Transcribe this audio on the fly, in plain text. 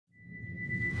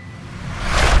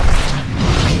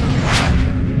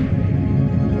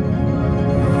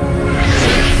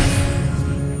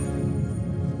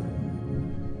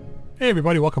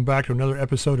everybody, welcome back to another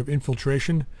episode of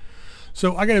Infiltration.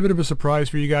 So I got a bit of a surprise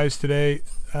for you guys today.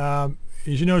 As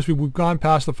you notice, we've gone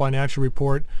past the financial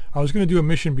report. I was going to do a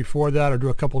mission before that, or do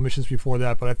a couple of missions before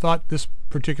that, but I thought this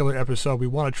particular episode we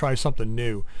want to try something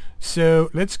new. So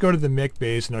let's go to the mech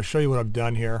base and I'll show you what I've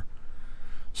done here.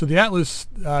 So the Atlas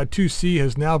 2C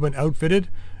has now been outfitted,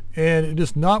 and it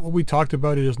is not what we talked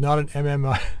about. It is not an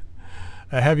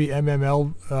a heavy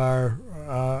MML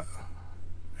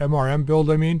MRM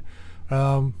build, I mean.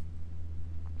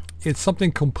 It's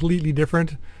something completely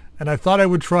different, and I thought I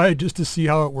would try it just to see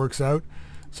how it works out.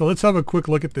 So let's have a quick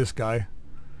look at this guy.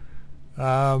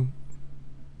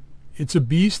 It's a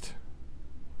beast,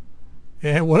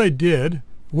 and what I did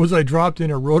was I dropped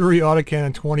in a rotary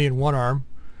autocannon 20 in one arm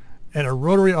and a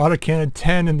rotary autocannon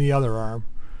 10 in the other arm.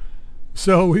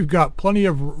 So we've got plenty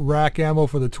of rack ammo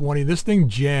for the 20. This thing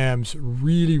jams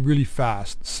really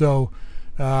fast. So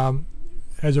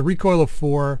has a recoil of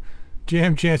 4,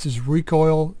 jam chances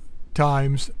recoil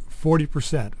times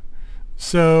 40%.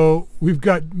 So we've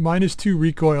got -2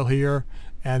 recoil here,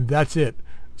 and that's it.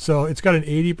 So it's got an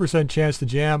 80% chance to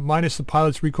jam, minus the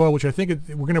pilot's recoil, which I think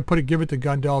we're going to give it to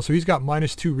Gundall. So he's got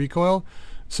 -2 recoil.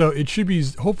 So it should be,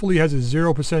 hopefully has a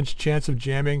 0% chance of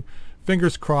jamming.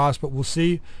 Fingers crossed, but we'll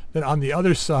see. Then on the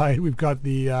other side, we've got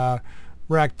the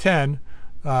Rack 10,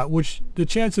 which the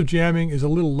chance of jamming is a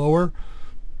little lower.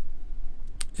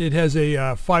 It has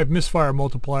a 5 misfire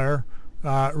multiplier.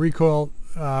 Recoil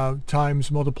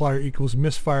times multiplier equals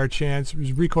misfire chance.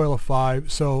 There's recoil of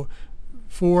 5. So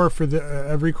 4 for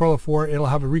the recoil of 4. It'll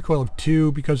have a recoil of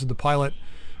 2 because of the pilot.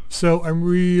 So I'm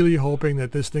really hoping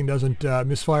that this thing doesn't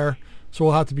misfire. So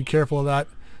we'll have to be careful of that.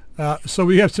 So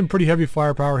we have some pretty heavy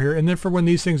firepower here. And then for when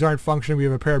these things aren't functioning, we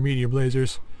have a pair of medium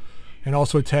lasers and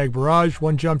also a tag barrage,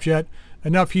 1 jump jet,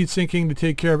 enough heat sinking to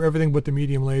take care of everything but the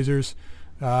medium lasers,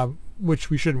 which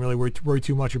we shouldn't really worry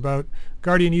too much about.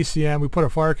 Guardian ECM, we put a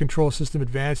fire control system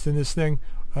advanced in this thing.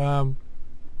 I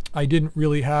didn't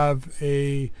really have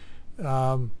a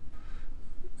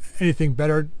anything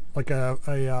better like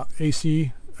a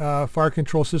AC fire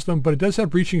control system, but it does have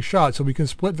breaching shot, so we can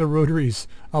split the rotaries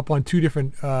up on 2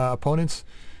 different opponents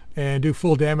and do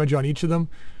full damage on each of them,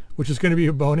 which is going to be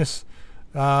a bonus.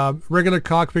 Regular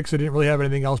cockpits, I didn't really have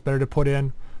anything else better to put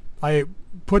in. I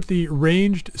put the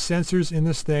ranged sensors in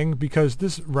this thing because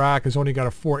this rack has only got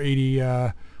a 480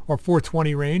 or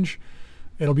 420 range.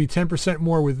 It'll be 10%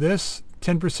 more with this,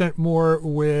 10% more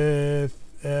with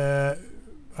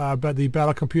but the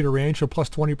battle computer range, so plus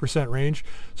 20% range.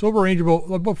 So over range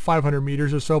about 500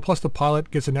 meters or so, plus the pilot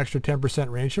gets an extra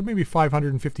 10% range, so maybe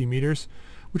 550 meters,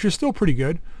 which is still pretty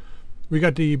good. We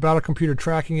got the battle computer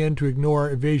tracking in to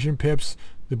ignore evasion pips,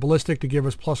 the ballistic to give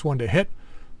us +1 to hit,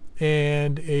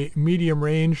 and a medium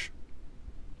range.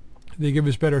 They give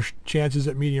us better chances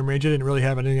at medium range. I didn't really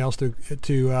have anything else to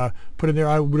put in there.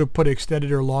 I would have put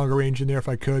extended or longer range in there if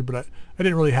I could, but I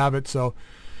didn't really have it. So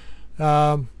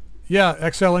yeah,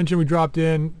 XL engine we dropped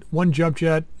in, 1 jump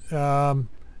jet, and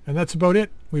that's about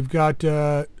it. We've got,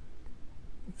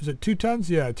 is it 2 tons?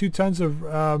 Yeah, 2 tons of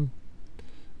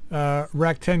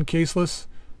Rack 10 caseless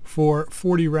for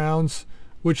 40 rounds,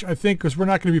 which I think, because we're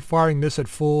not going to be firing this at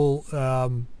full, a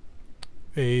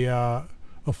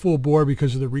full bore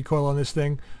because of the recoil on this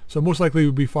thing. So most likely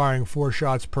we'll be firing 4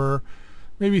 shots per,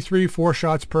 maybe 3-4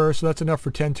 shots per, so that's enough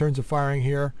for 10 turns of firing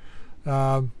here.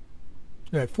 Yeah,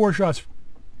 4 shots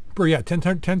per, yeah, 10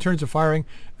 turns of firing.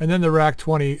 And then the Rack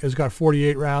 20 has got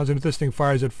 48 rounds, and if this thing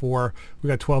fires at 4, we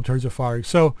got 12 turns of firing.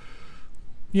 So,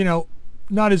 you know,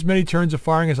 not as many turns of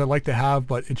firing as I'd like to have,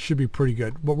 but it should be pretty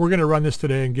good. But we're going to run this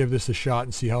today and give this a shot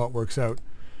and see how it works out.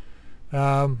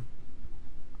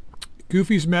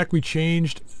 Goofy's mech we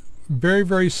changed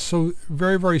very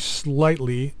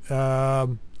slightly.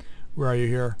 Where are you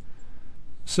here?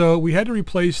 So we had to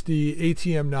replace the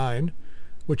Ep79,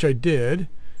 which I did.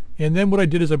 And then what I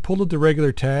did is I pulled out the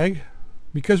regular tag.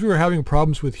 Because we were having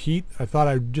problems with heat, I thought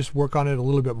I'd just work on it a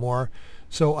little bit more.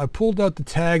 So I pulled out the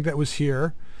tag that was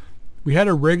here. We had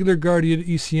a regular Guardian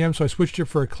ECM, so I switched it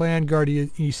for a Clan Guardian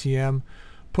ECM,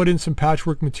 put in some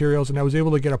patchwork materials, and I was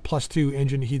able to get a +2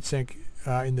 engine heatsink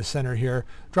in the center here.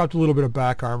 Dropped a little bit of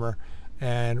back armor,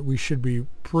 and we should be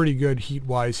pretty good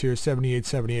heat-wise here, 78.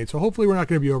 So hopefully we're not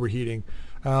going to be overheating.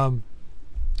 That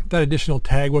additional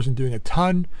tag wasn't doing a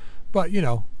ton, but, you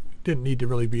know, didn't need to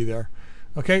really be there.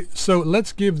 Okay, so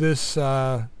let's give this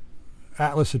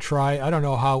Atlas a try. I don't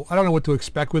know what to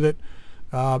expect with it.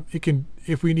 It can,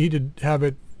 if we need to have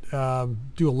it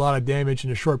do a lot of damage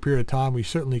in a short period of time, we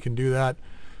certainly can do that.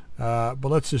 But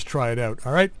let's just try it out.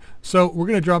 All right, so we're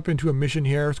going to jump into a mission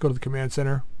here. Let's go to the command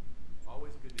center.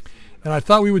 And I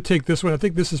thought we would take this one. I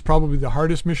think this is probably the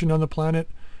hardest mission on the planet.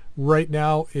 Right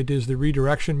now it is the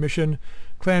redirection mission.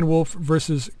 Clan Wolf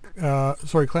versus,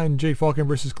 Clan J Falcon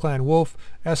versus Clan Wolf.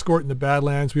 Escort in the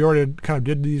Badlands. We already kind of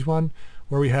did these one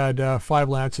where we had 4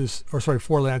 lances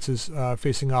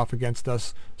facing off against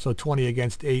us. So 20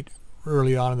 against 8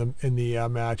 early on in the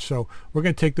match. So we're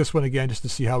going to take this one again just to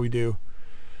see how we do.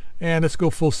 And let's go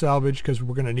full salvage because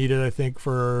we're going to need it, I think,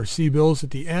 for C-bills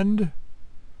at the end.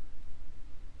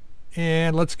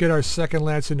 And let's get our second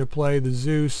lance into play, the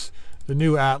Zeus, the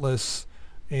new Atlas,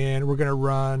 and we're going to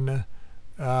run,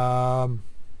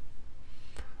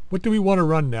 what do we want to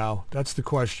run now? That's the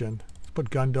question. Let's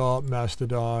put Gundal,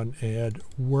 Mastodon, and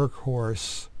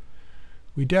Workhorse.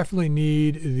 We definitely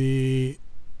need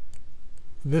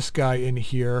this guy in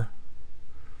here.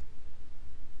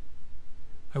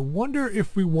 I wonder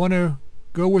if we want to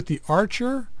go with the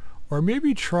Archer or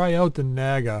maybe try out the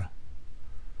Naga.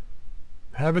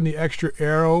 Having the extra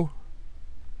arrow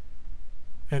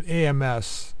and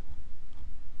AMS.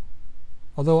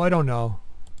 Although I don't know.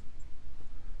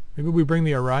 Maybe we bring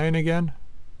the Orion again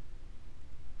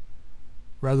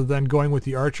rather than going with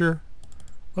the Archer.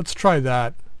 Let's try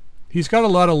that. He's got a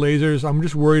lot of lasers. I'm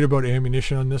just worried about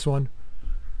ammunition on this one.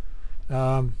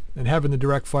 And having the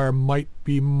direct fire might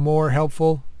be more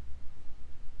helpful.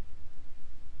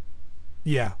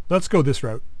 Yeah, let's go this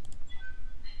route.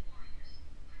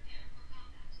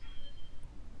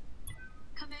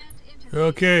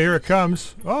 Okay, here it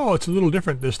comes. Oh, it's a little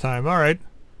different this time. All right.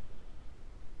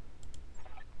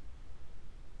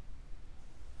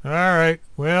 All right.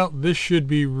 Well, this should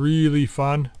be really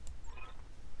fun.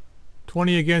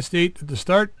 20 against 8 at the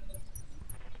start.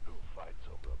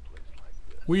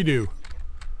 We do.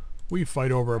 We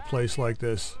fight over a place like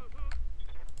this.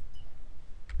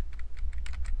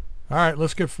 All right,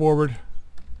 let's get forward.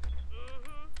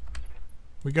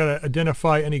 We got to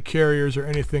identify any carriers or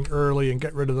anything early and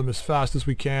get rid of them as fast as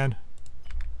we can.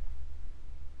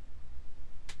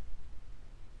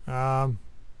 Gonna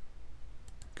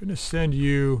send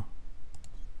you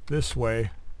this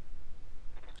way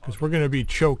because we're gonna be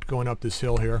choked going up this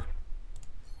hill here.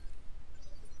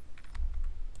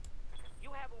 You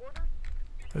have orders?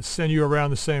 Let's send you around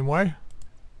the same way.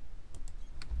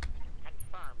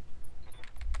 Confirmed.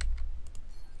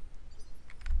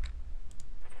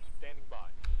 Standing by.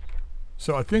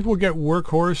 So I think we'll get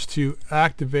Workhorse to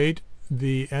activate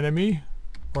the enemy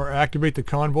or activate the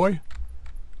convoy.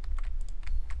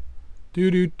 Do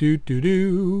do do do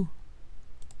do.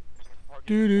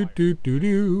 Do do do do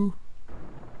do.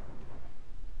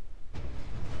 I'm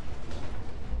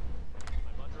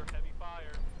under heavy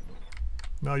fire.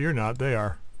 No, you're not. They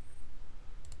are.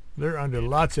 They're under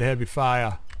lots of heavy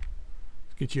fire.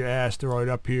 Let's get your asteroid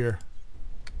up here.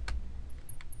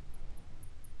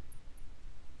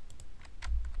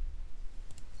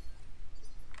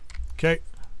 Okay.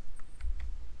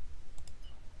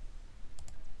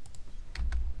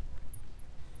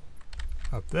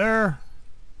 Up there.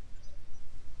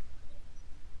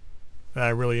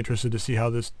 I'm really interested to see how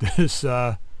this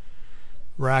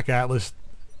Rack Atlas,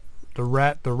 the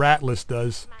Ratless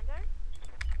does. Commander?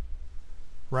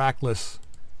 Rackless.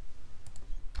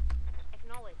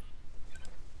 Acknowledged.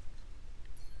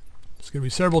 It's gonna be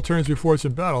several turns before it's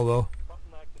in battle, though.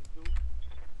 Something I can do.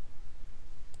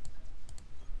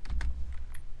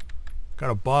 Got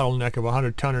a bottleneck of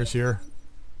 100 tonners here.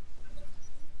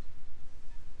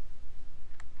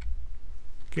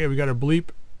 Okay, we got a bleep.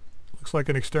 Looks like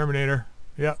an exterminator.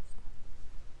 Yep.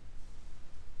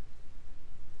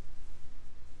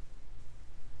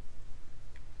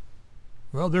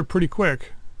 Well, they're pretty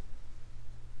quick.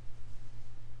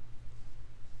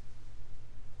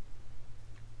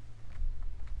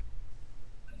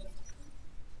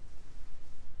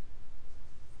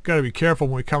 Got to be careful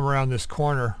when we come around this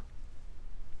corner.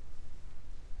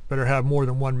 Better have more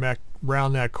than one mech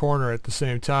round that corner at the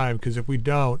same time, because if we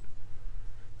don't,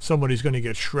 somebody's going to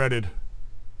get shredded.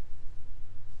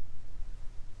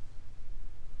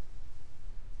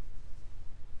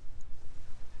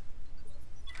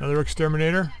 Another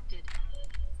exterminator.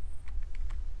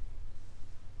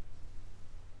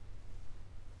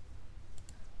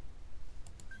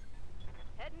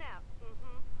 Heading out.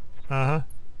 Uh-huh.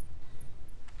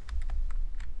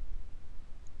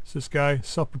 Is this guy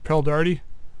self-propelled arty?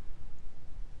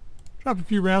 Drop a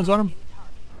few rounds on him.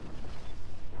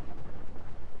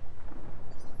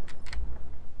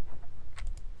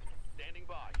 Standing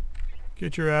by.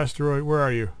 Get your asteroid. Where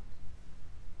are you?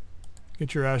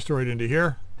 Get your asteroid into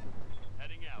here.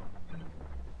 Heading out.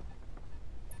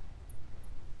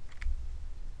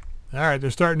 Alright,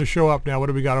 they're starting to show up now. What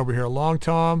do we got over here? Long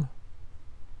Tom.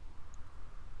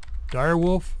 Dire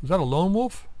Wolf. Is that a lone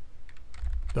wolf?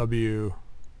 W.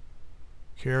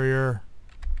 Carrier.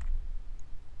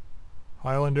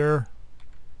 Highlander.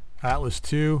 Atlas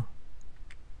 2.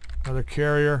 Another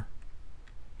carrier.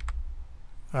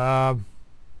 Another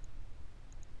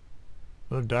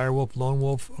direwolf, lone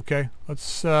wolf. Okay,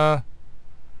 let's oof,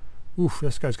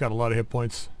 this guy's got a lot of hit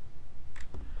points.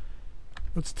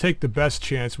 Let's take the best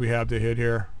chance we have to hit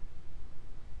here.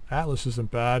 Atlas isn't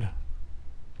bad.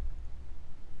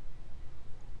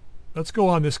 Let's go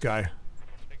on this guy.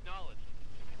 Acknowledged.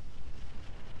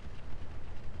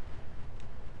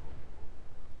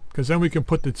 Because then we can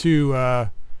put the two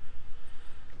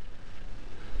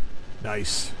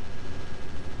nice.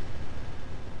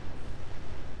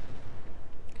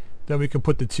 Then we can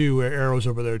put the two arrows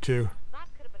over there too. That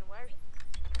could have been worse.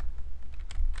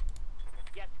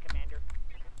 Yes, Commander.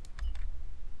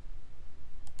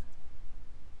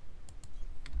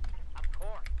 Of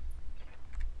course.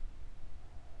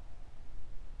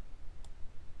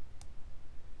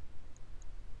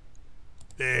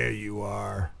 There you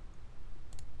are.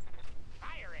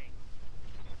 Firing.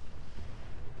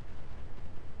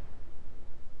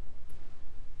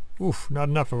 Oof, not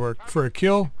enough for a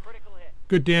kill. Critical hit.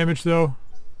 Good damage though.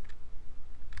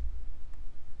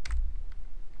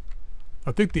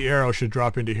 I think the arrow should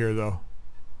drop into here though.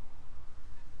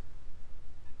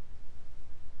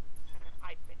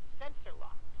 I've been sensor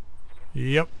locked.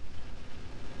 Yep.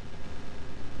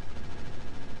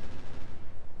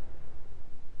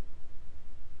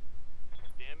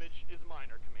 Damage is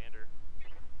minor, Commander.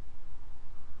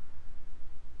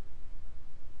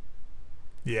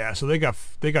 Yeah, so they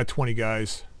got 20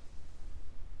 guys.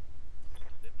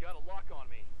 They've got a lock on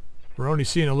me. We're only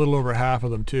seeing a little over half of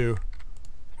them too.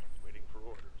 Waiting for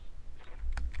orders.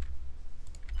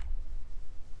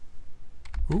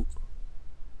 Ooh.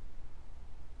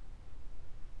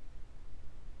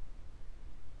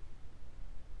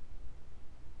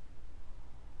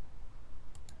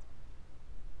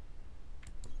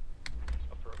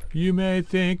 Affirmative. You may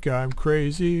think I'm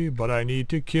crazy, but I need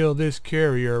to kill this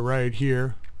carrier right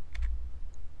here.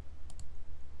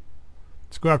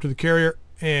 Let's go after the carrier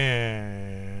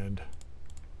and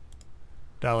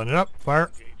dialing it up. Fire.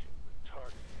 Engaging the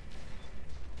target.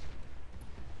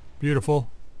 Beautiful.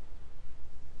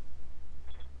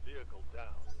 Vehicle down.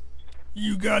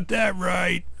 You got that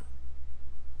right.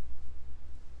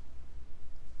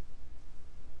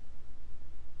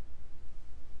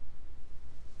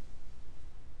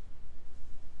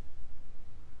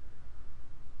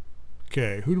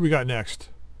 Okay, who do we got next?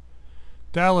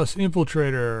 Dallas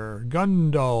Infiltrator,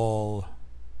 Gundal.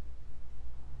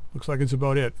 Looks like it's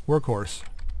about it. Workhorse.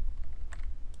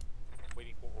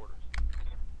 Waiting for orders.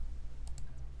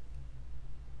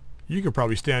 You could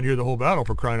probably stand here the whole battle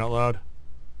for crying out loud.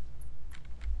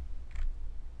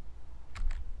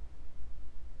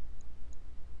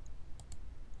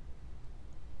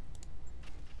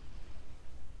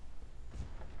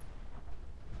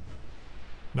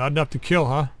 Not enough to kill,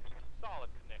 huh? Solid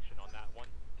connection on that one.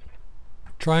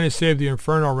 Trying to save the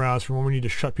Inferno rounds for when we need to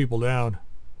shut people down.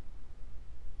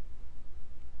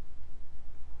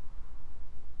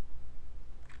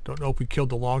 Don't know if we killed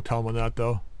the long tom on that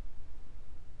though.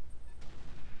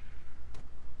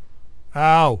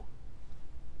 Ow!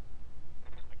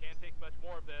 I can't take much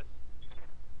more of this.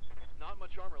 Not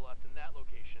much armor left in that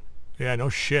location. Yeah, no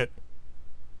shit.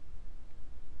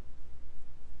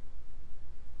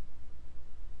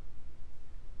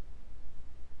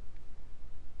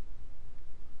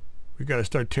 We gotta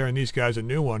start tearing these guys a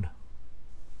new one.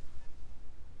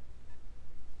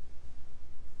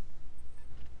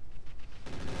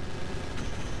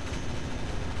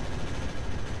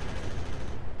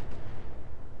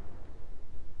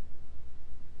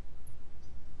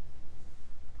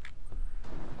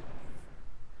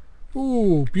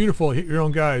 Ooh, beautiful. Hit your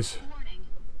own guys. Warning,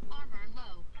 armor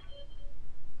low.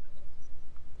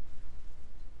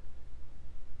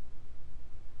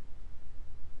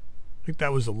 I think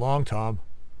that was the long tom.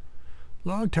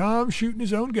 Long tom shooting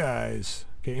his own guys.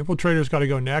 Okay, Infiltrator's got to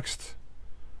go next.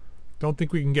 Don't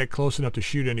think we can get close enough to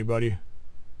shoot anybody.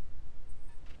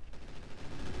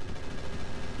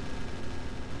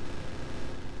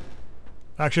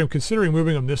 Actually, I'm considering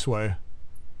moving them this way.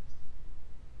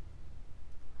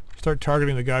 Start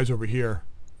targeting the guys over here.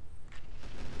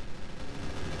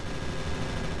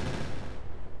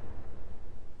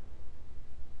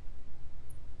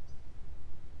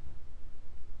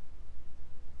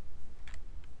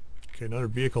 Okay, another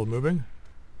vehicle moving.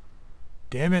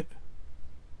 Damn it.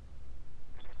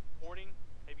 Warning,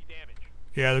 heavy damage.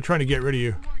 Yeah, they're trying to get rid of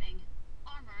you. Warning,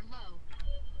 armor low.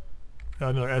 Got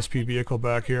another SP vehicle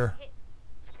back here. I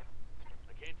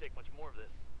can't take much more of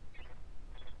this.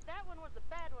 That one was a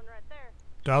bad one right there.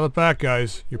 Dial it back,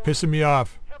 guys. You're pissing me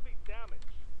off. Heavy damage.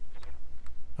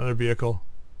 Another vehicle.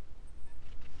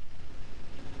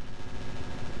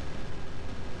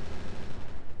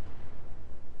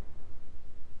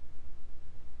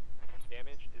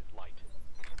 Damage is light.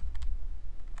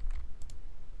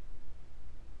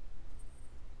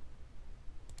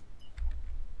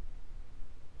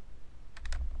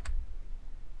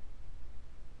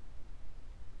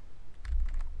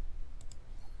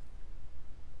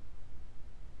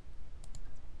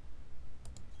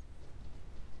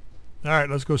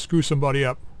 Alright, let's go screw somebody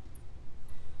up.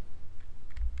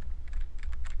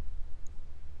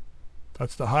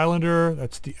 That's the Highlander.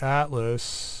 That's the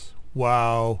Atlas.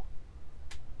 Wow.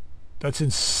 That's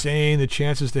insane, the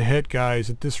chances to hit, guys,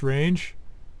 at this range.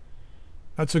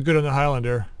 Not so good on the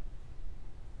Highlander.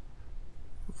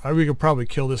 We could probably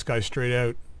kill this guy straight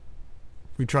out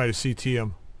if we try to CT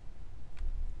him.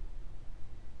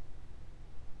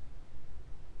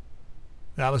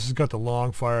 Atlas has got the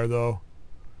long fire, though.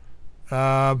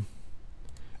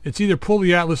 It's either pull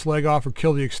the Atlas leg off or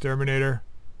kill the Exterminator.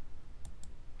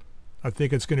 I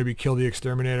think it's going to be kill the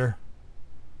Exterminator.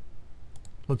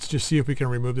 Let's just see if we can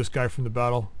remove this guy from the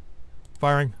battle.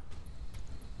 Firing.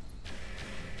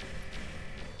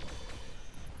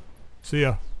 See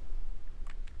ya.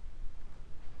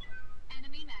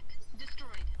 Enemy mech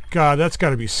destroyed. God, that's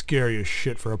got to be scary as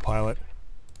shit for a pilot.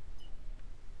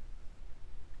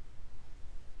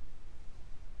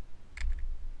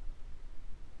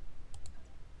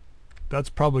 That's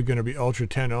probably going to be Ultra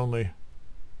 10 only.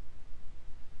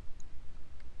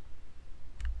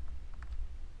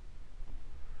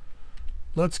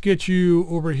 Let's get you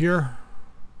over here.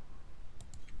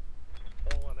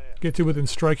 Fallen in. Get to within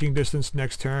striking distance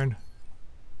next turn.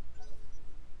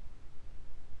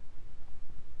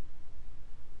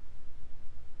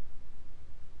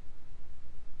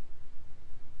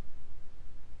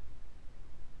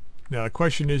 Now the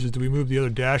question is do we move the other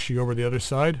Dashie over the other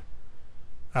side?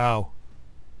 Ow.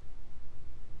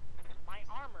 My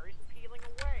armor is peeling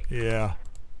away. Yeah.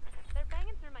 They're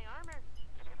banging through my armor.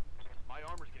 My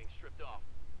armor's getting stripped off.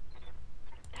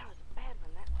 That was a bad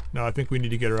one, that one. No, I think we need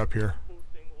to get her up here.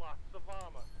 Losing lots of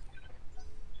armor.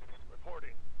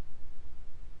 Reporting.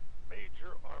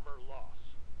 Major armor loss.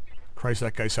 Christ,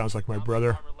 that guy sounds like my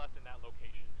brother. Armor left in that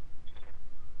location.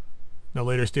 Now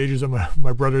later stages of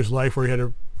my brother's life where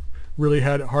he really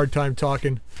had a hard time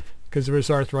talking because of his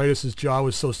arthritis. His jaw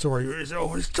was so sore. He was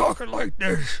always talking like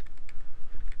this.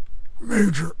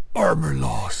 Major armor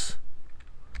loss.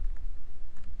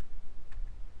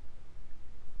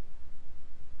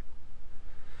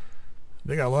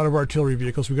 They got a lot of artillery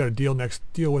vehicles we got to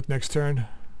deal with next turn.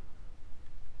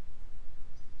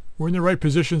 We're in the right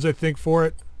positions, I think, for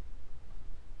it.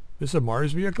 This is a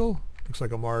Mars vehicle? Looks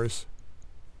like a Mars.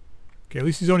 Okay, at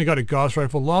least he's only got a Gauss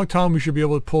rifle. Long Tom we should be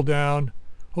able to pull down.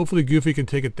 Hopefully Goofy can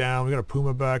take it down. We got a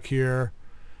Puma back here.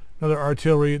 Another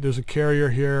artillery. There's a carrier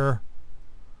here.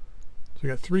 So we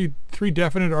got three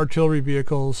definite artillery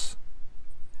vehicles.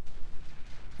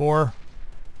 Four.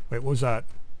 Wait, what was that?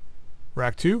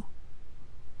 Rack 2?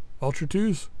 Ultra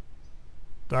 2s?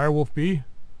 Direwolf B?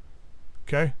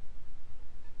 Okay.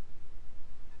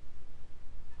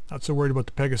 Not so worried about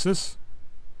the Pegasus.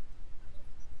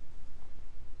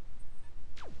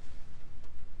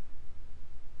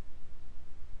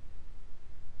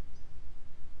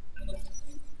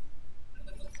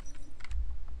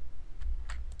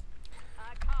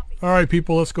 Copy. Alright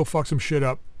people, let's go fuck some shit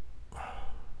up.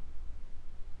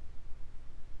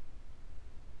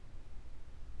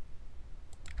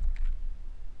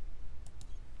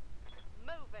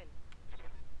 Moving.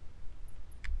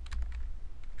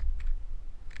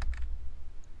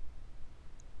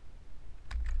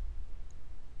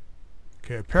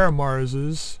 Okay, a pair of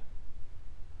Marses.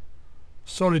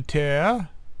 Solitaire.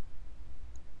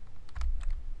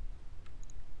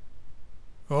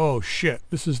 Oh shit,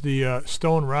 this is the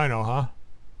Stone Rhino, huh?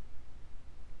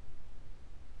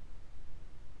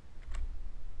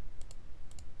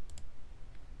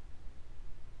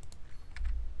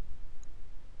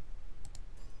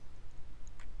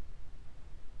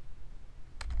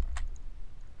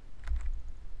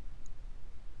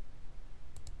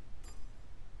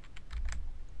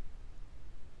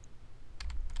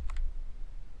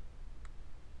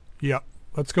 Yep,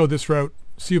 let's go this route.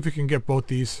 See if we can get both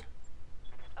these.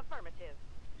 Affirmative.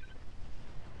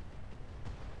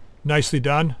 Nicely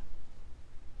done.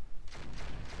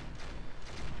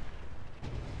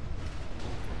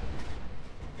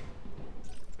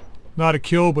 Not a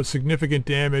kill, but significant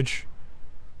damage.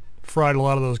 Fried a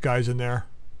lot of those guys in there.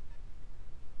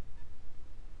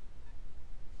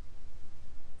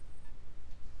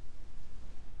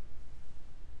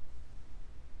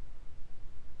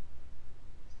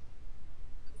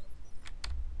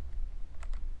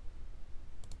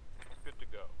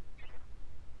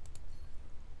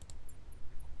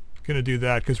 Gonna do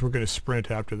that because we're gonna sprint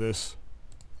after this.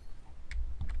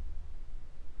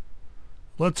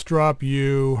 Let's drop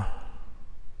you.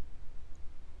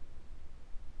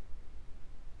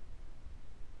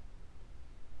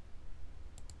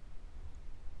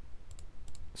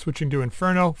 Switching to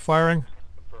Inferno, firing.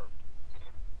 Affirmed.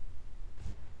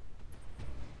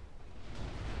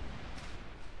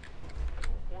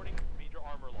 Reporting major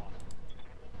armor loss.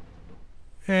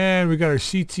 And we got our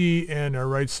CT and our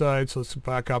right side, so let's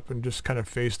back up and just kind of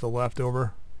face the left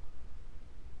over.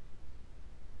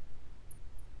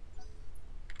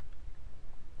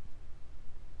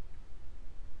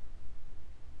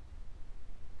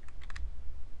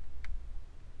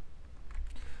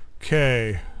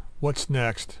 Okay, what's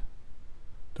next?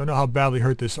 Don't know how badly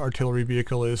hurt this artillery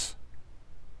vehicle is.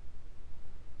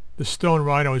 The Stone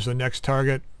Rhino is the next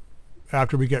target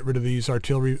after we get rid of these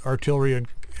artillery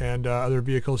and other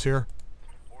vehicles here.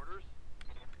 Orders.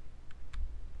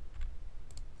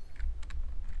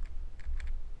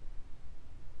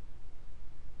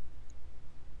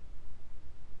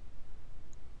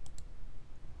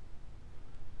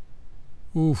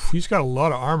 Oof, he's got a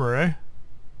lot of armor, eh?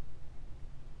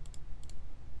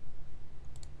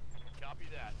 Copy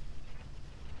that.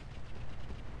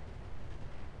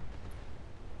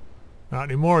 Not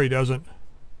anymore, he doesn't.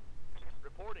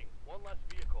 Reporting one less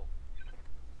vehicle.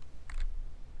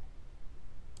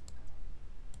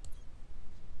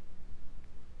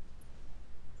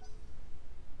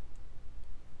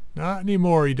 Not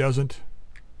anymore, he doesn't.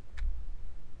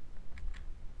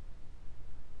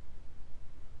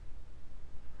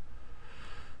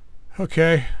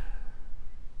 Okay.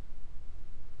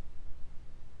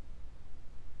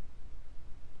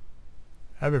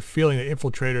 I have a feeling that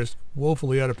Infiltrator's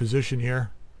woefully out of position here.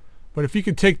 But if he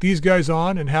can take these guys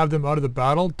on and have them out of the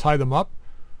battle, tie them up,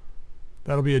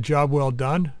 that'll be a job well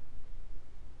done.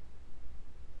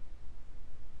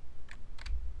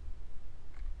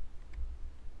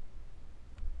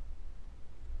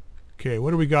 Okay,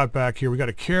 what do we got back here? We got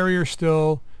a carrier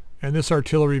still, and this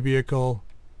artillery vehicle.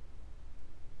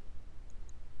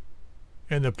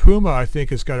 And the Puma, I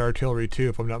think, has got artillery too,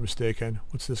 if I'm not mistaken.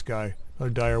 What's this guy?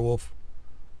 Another dire wolf.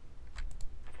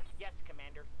 Yes,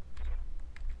 Commander.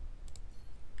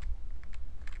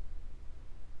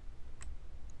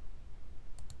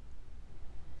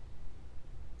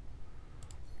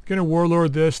 Gonna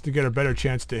warlord this to get a better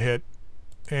chance to hit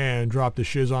and drop the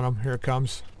shiz on him. Here it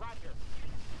comes. Roger.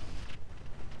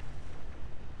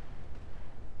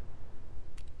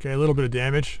 Okay, a little bit of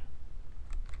damage.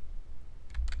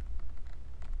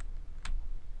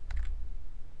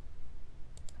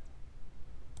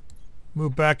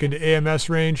 Move back into AMS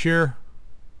range here.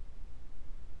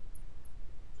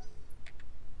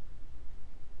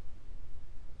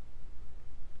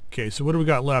 Okay, so what do we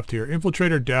got left here?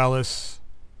 Infiltrator Dallas,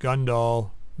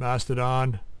 Gundal,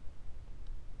 Mastodon.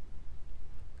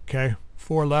 Okay,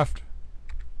 4 left.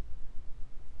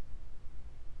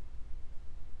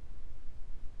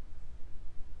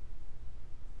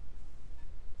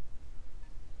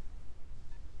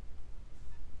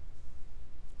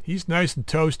 He's nice and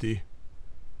toasty.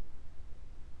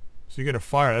 So you're going to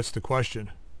fire, that's the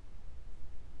question.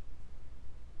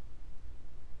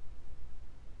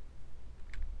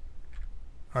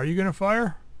 Are you going to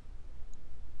fire?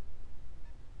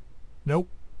 Nope.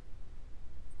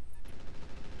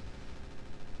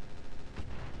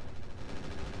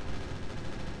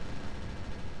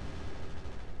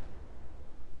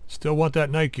 Still want that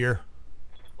night gear.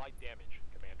 Light damage,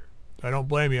 Commander. I don't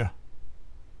blame you.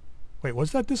 Wait,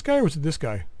 was that this guy or was it this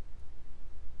guy?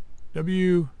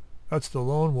 That's the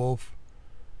lone wolf.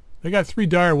 They got 3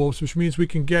 dire wolves, which means we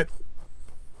can get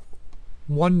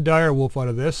 1 dire wolf out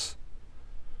of this.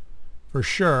 For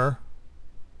sure.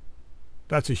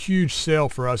 That's a huge sale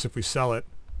for us if we sell it.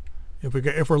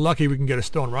 If we're lucky, we can get a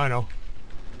Stone Rhino.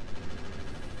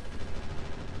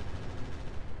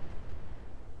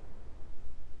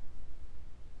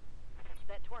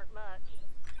 That weren't much.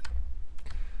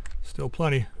 Still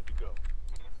plenty. Good to go.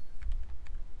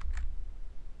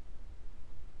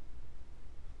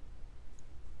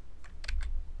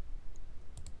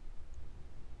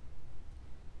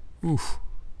 Oof.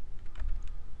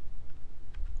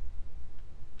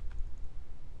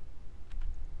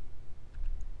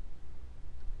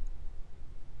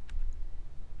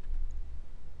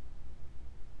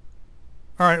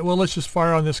 All right, well, let's just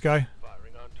fire on this guy.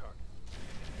 Firing on target.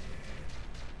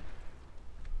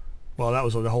 Well, that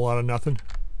was a whole lot of nothing.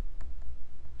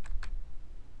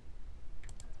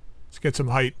 Let's get some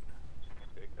height.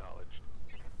 Acknowledged.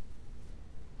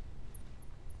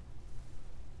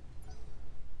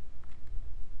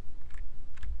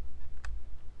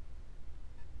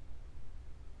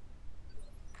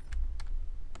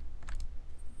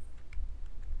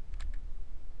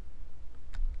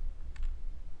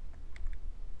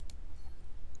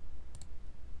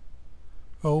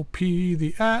 OP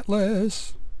the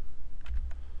Atlas.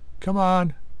 Come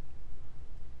on.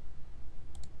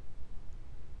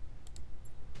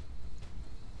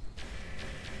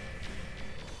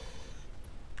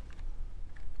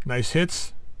 Nice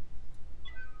hits.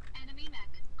 Enemy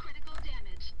mech. Critical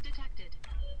damage detected.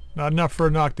 Not enough for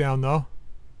a knockdown though.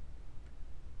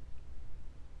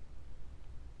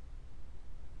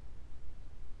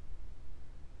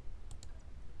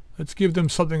 Let's give them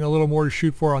something a little more to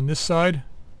shoot for on this side.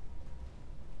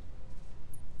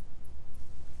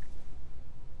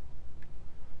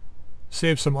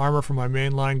 Save some armor for my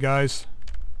main line guys.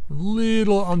 A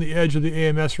little on the edge of the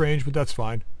AMS range, but that's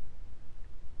fine.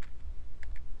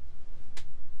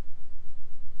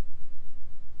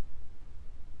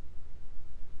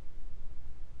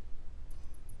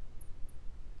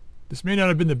 This may not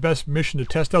have been the best mission to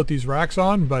test out these racks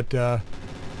on, but it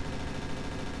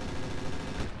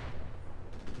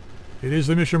is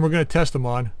the mission we're going to test them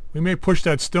on. We may push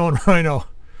that stone rhino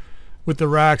with the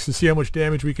racks to see how much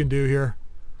damage we can do here.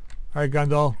 Alright,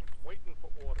 Gundal. Waiting for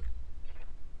orders.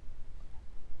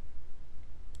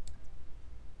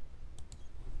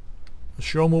 Let's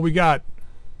show them what we got.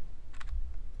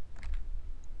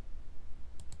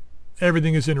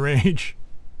 Everything is in range.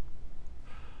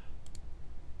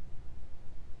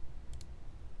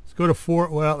 Let's go to 4.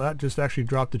 Well, that just actually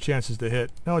dropped the chances to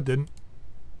hit. No, it didn't.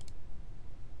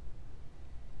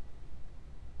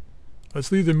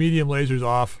 Let's leave the medium lasers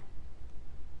off.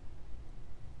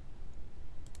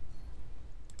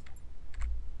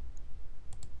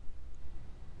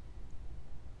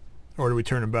 Or do we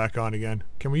turn them back on again?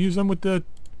 Can we use them with the...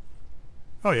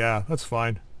 Oh yeah, that's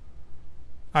fine.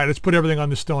 Alright, let's put everything on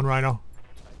the stone rhino.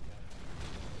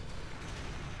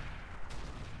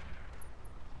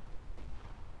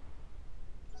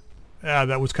 Yeah,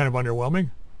 that was kind of underwhelming.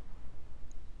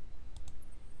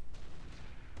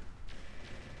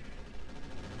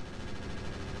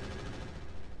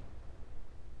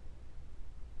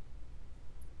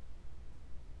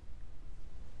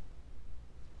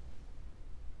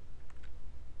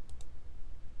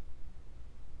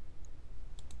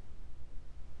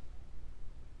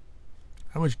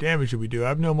 How much damage did we do? I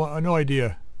have no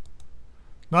idea.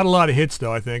 Not a lot of hits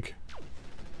though, I think.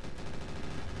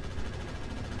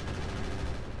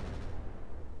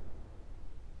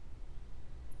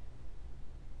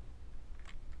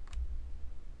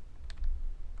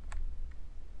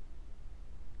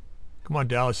 Come on,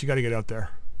 Dallas, you got to get out there.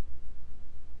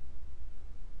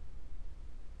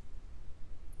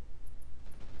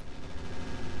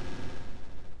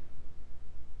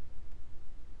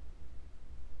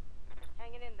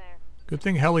 Hanging in there. Good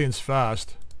thing Hellions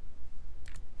fast.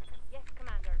 Yes,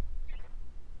 Commander.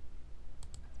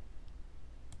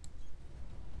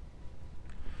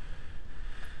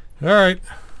 Alright.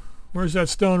 Where's that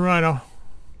stone rhino?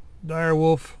 Dire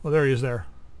Wolf. Oh, there he is there.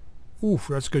 Oof,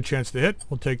 that's a good chance to hit.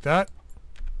 We'll take that.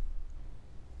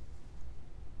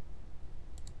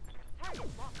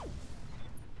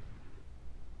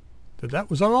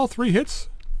 Was that all 3 hits?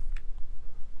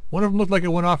 One of them looked like it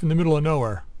went off in the middle of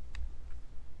nowhere.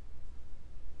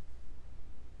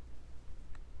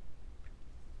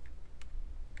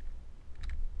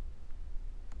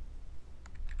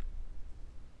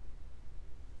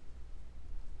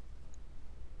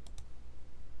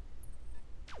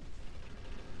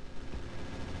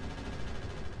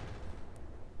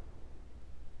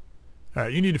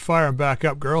 Alright, you need to fire him back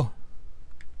up, girl.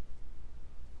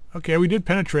 Okay, we did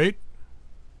penetrate.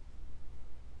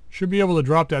 Should be able to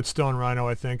drop that stone rhino,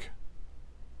 I think.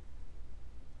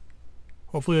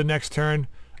 Hopefully the next turn.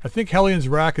 I think Hellion's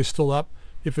rack is still up.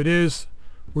 If it is,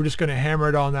 we're just going to hammer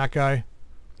it on that guy.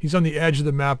 He's on the edge of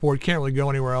the map board. Can't really go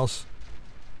anywhere else.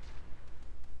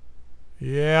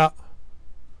 Yeah.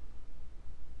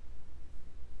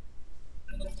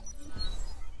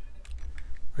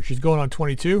 She's going on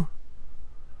 22.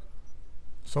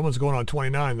 Someone's going on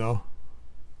 29 though.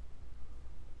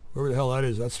 Whoever the hell that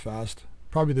is, that's fast.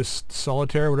 Probably this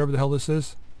solitaire, whatever the hell this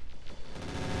is.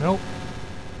 Nope.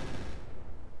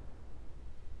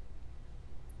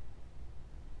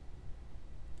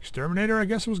 Exterminator, I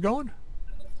guess it was going.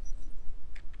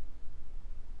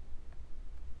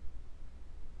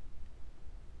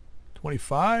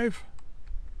 $25.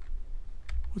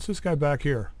 What's this guy back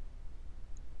here?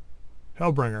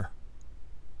 Hellbringer.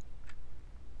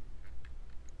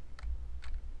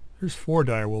 There's 4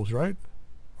 direwolves, right?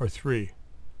 Or 3.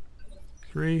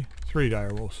 3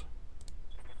 direwolves.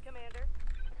 Commander.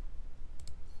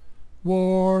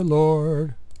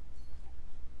 Warlord.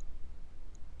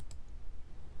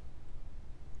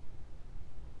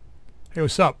 Hey,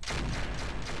 what's up?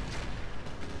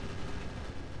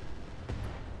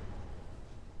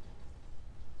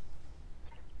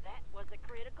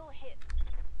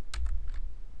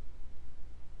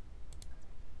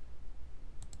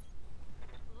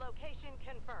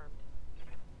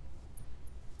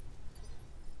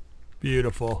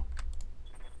 Beautiful.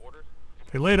 Orders?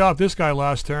 They laid off this guy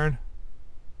last turn.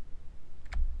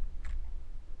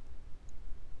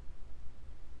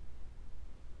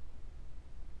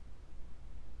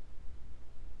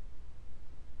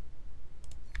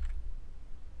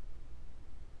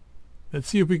 Let's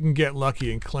see if we can get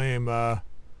lucky and claim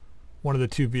one of the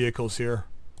two vehicles here.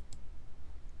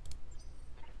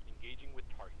 Engaging with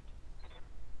target.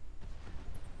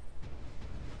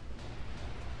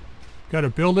 Got a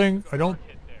building. I don't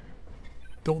Hit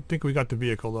there. think we got the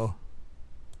vehicle though.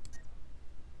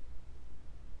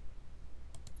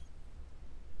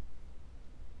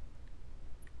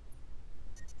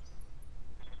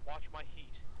 Watch my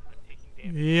heat. I'm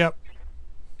taking damage. Yep.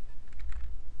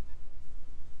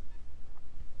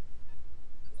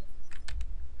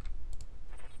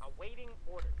 Awaiting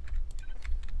orders.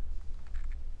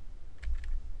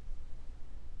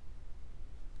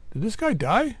 Did this guy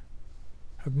die?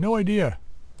 I have no idea.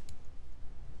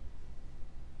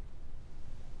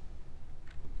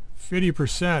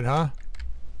 50%, huh?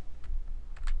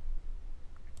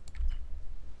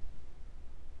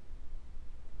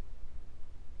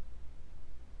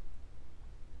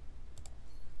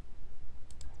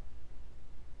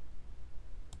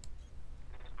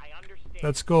 I understand.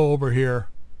 Let's go over here.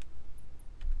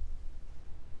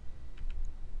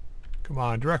 Come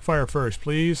on, direct fire first,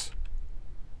 please.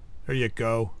 There you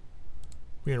go.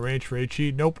 We in range for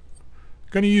HE? Nope.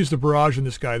 Gonna use the barrage on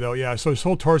this guy though. Yeah, so his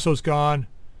whole torso's gone.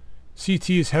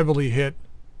 CT is heavily hit.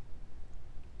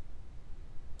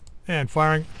 And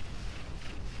firing.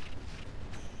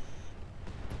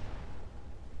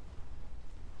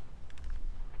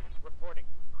 Reporting.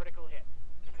 Critical hit.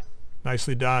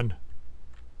 Nicely done.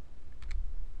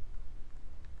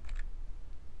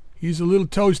 He's a little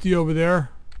toasty over there.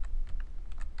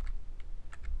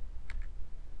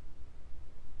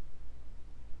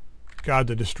 God,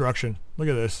 the destruction. Look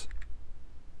at this.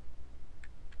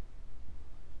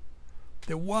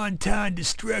 The one-time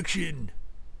destruction.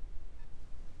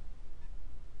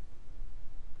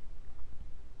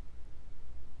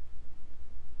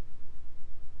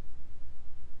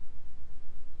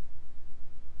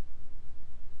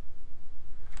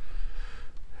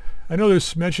 I know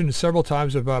there's mentioned several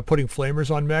times of putting flamers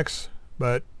on mechs,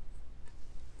 but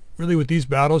really with these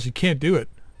battles, you can't do it.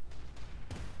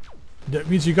 That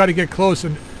means you got to get close.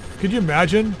 And could you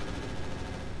imagine?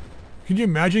 Can you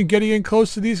imagine getting in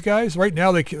close to these guys? Right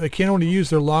now, they can't only use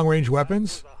their long-range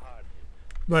weapons.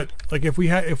 But like if we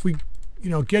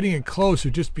getting in close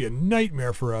would just be a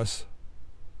nightmare for us.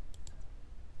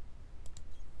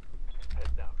 Head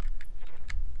down.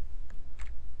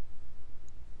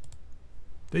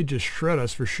 They just shred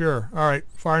us for sure. All right,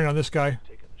 firing on this guy.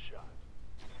 Taking the shot.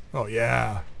 Oh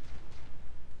yeah.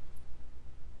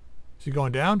 Is he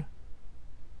going down?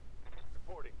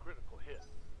 Reporting critical hit.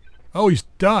 Oh, he's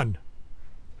done.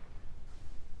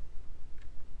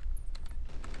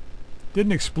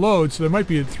 Didn't explode, so there might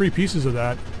be 3 pieces of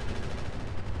that.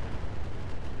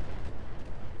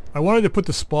 I wanted to put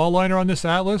the spall liner on this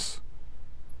Atlas,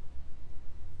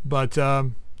 but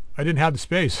I didn't have the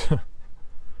space.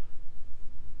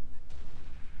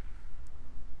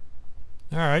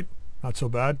 Alright, not so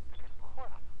bad.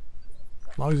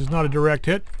 As long as it's not a direct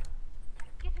hit.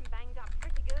 Getting banged up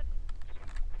pretty good.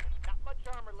 Not much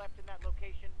armor left in that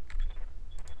location.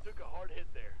 Took a hard hit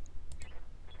there.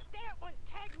 That one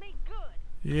tagged me good.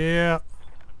 Yeah. I'm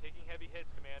taking heavy hits,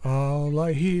 Commander. All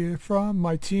I hear from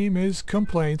my team is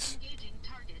complaints. Engaging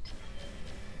target.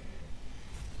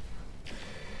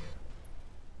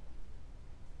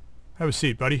 Have a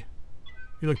seat, buddy.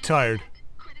 You look tired.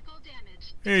 Critical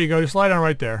damage. There you go. Just lie down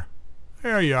right there.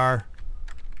 There you are.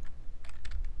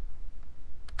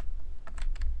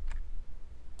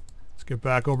 Let's get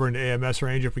back over into AMS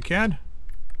range if we can.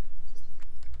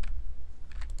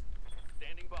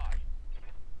 Standing by.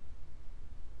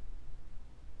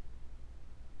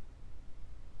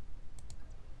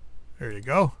 There you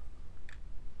go.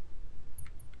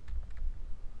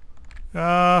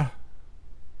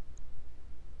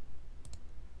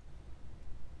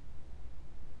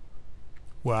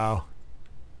 Wow.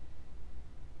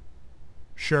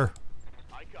 Sure.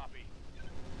 I copy.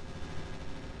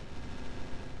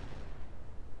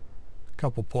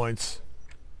 Couple points.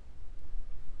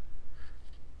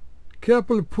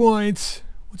 Couple of points.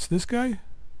 What's this guy? Is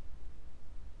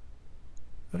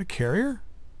that a carrier?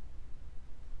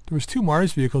 There was 2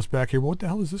 Mars vehicles back here, but what the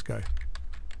hell is this guy?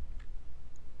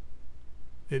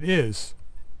 It is.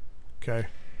 Okay.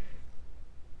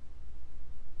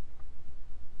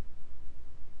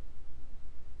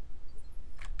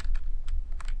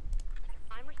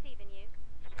 I'm receiving you.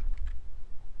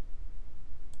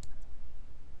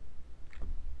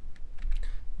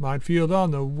 Minefield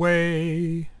on the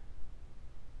way.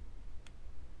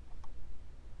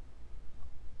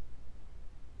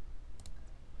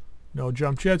 No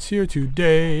jump jets here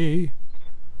today.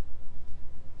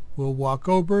 We'll walk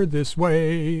over this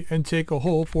way and take a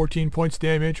whole 14 points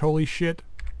damage. Holy shit.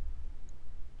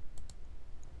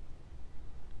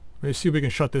 Let's see if we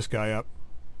can shut this guy up.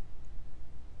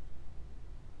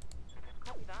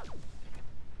 Copy that.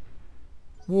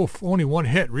 Wolf, only one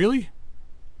hit. Really?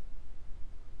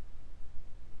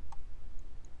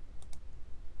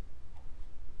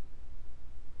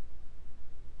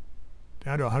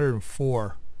 Down to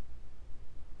 104.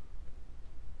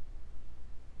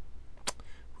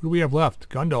 Who do we have left?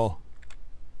 Gundal.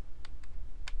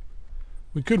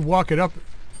 We could walk it up,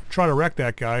 try to wreck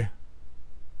that guy.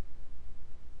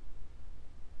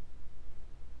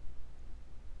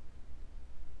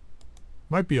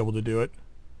 Might be able to do it.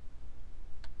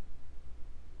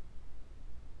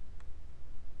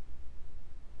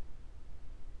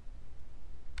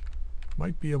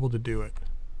 Might be able to do it.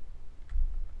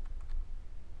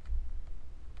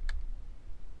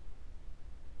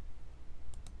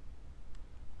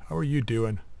 How are you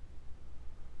doing?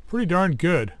 Pretty darn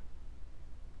good.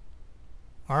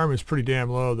 Arm is pretty damn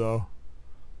low though.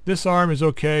 This arm is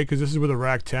okay because this is where the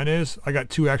rack 10 is. I got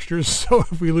 2 extras, so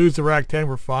if we lose the rack 10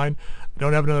 we're fine. I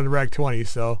don't have another rack 20,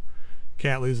 so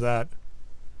can't lose that.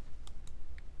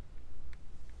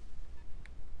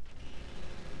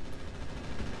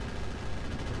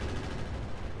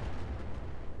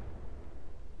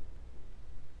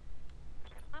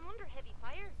 I'm under heavy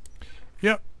fire.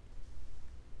 Yep.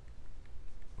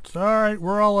 It's alright,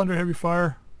 we're all under heavy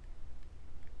fire.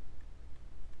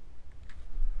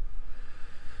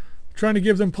 Trying to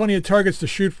give them plenty of targets to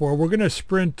shoot for. We're going to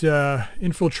sprint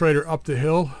Infiltrator up the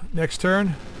hill next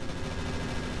turn.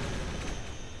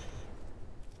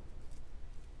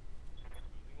 Losing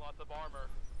lots of armor.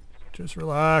 Just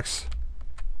relax.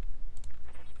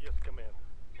 Yes, Command.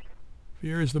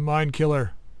 Fear is the mind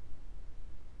killer.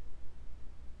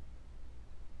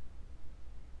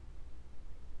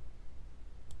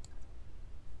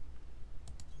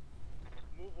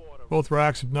 Move order. Both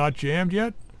racks have not jammed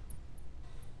yet.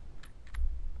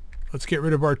 Let's get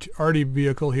rid of our arty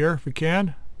vehicle here if we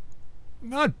can.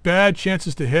 Not bad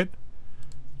chances to hit.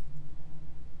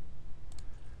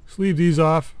 Let's leave these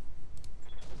off.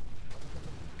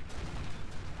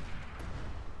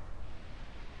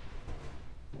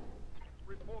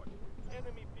 Report.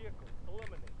 Enemy vehicle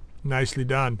eliminated. Nicely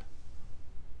done.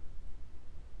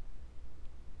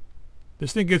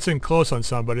 This thing gets in close on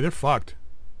somebody, they're fucked.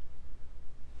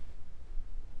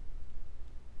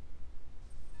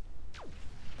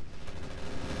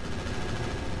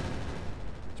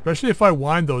 Especially if I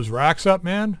wind those racks up,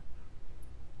 man.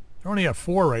 I only have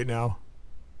 4 right now.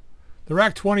 The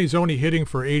rack 20 is only hitting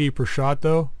for 80 per shot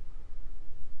though.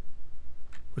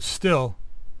 But still,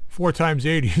 4 times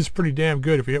 80 is pretty damn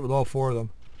good if you hit with all 4 of them.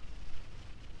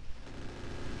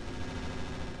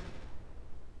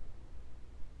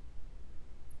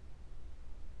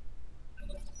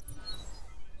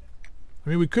 I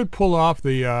mean, we could pull off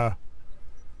the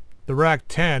rack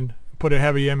 10, put a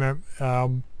heavy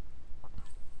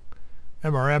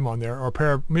MRM on there, or a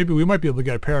pair of, maybe we might be able to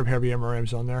get a pair of heavy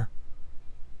MRMs on there.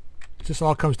 It just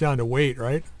all comes down to weight,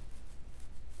 right?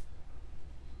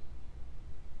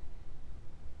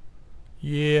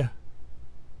 Yeah.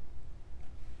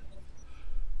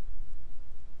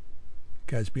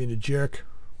 Guy's being a jerk.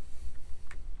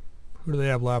 Who do they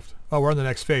have left? Oh, we're on the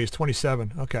next phase,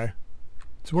 27. Okay.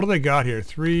 So what do they got here?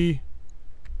 3,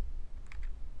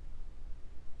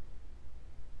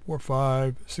 4,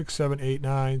 5, 6, 7, 8,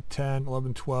 9, 10,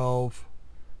 11, 12,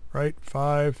 right?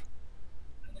 5,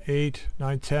 8,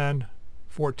 9, 10,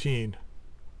 14.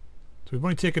 So we've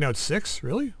only taken out 6,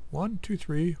 really? 1, 2,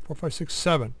 3, 4, 5, 6,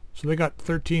 7. So they got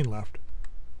 13 left.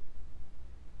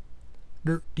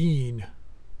 13.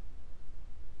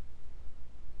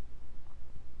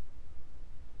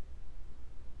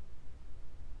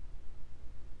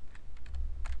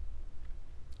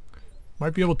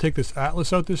 Might be able to take this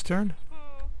Atlas out this turn.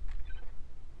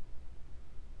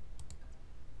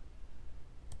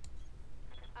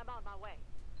 I'm on my way.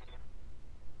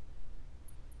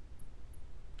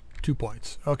 2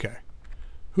 points. Okay.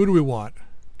 Who do we want?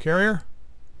 Carrier?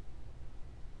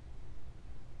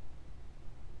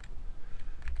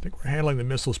 I think we're handling the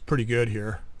missiles pretty good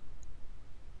here.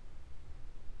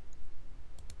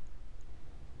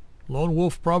 Lone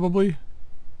Wolf probably.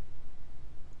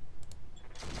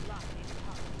 Locked in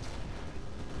top.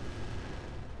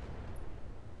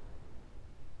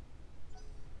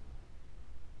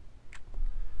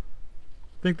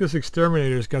 I think this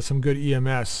Exterminator's got some good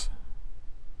EMS.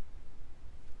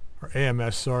 Or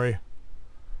AMS, sorry.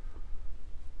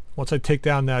 Once I take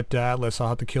down that Atlas, I'll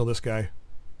have to kill this guy.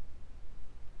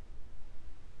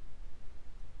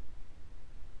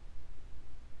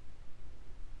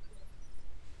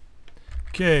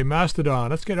 Okay, Mastodon.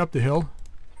 Let's get up the hill.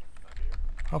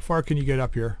 How far can you get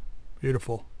up here?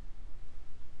 Beautiful.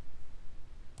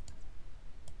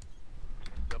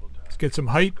 Let's get some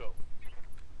height.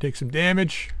 Take some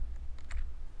damage.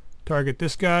 Target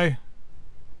this guy.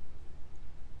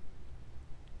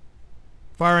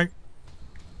 Firing.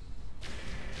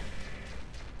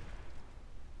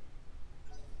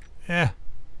 Yeah.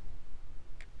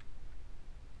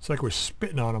 It's like we're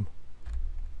spitting on him.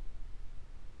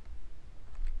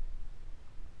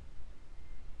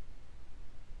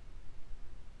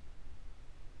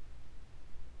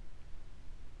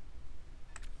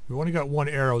 We only got one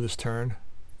arrow this turn.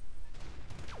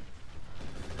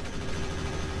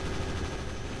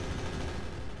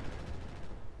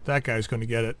 That guy's going to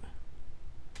get it.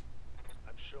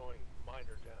 I'm showing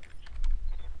minor damage.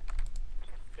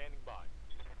 Standing by.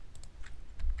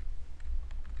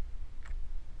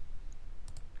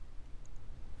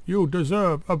 You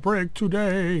deserve a break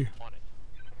today. On it.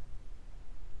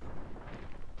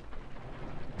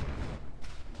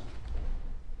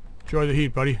 Enjoy the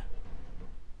heat, buddy.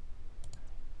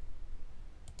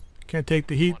 Can't take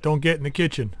the heat, don't get in the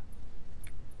kitchen.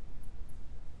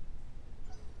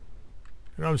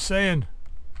 You know what I'm saying?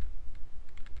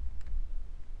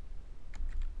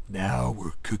 Now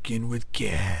we're cooking with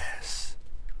gas.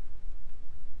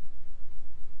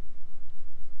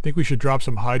 Think we should drop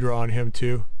some Hydra on him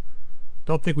too.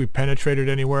 Don't think we penetrated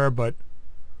anywhere, but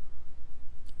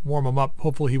warm him up.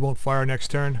 Hopefully he won't fire next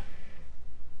turn.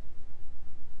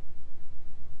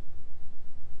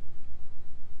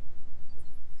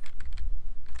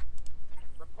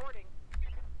 Reporting.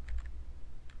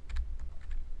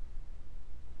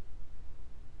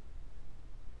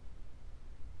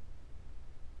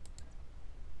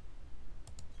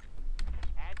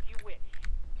 As you wish.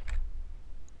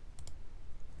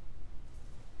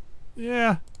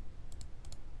 Yeah.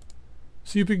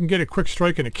 See if we can get a quick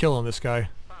strike and a kill on this guy.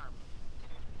 Firm.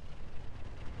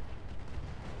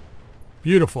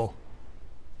 Beautiful.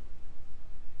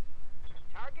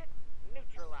 Target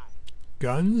neutralized.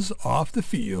 Guns off the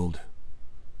field.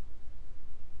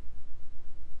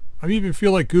 I even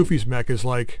feel like Goofy's mech is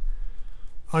like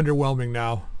underwhelming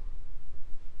now.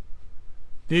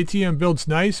 The ATM build's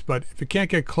nice, but if it can't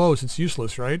get close, it's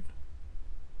useless, right?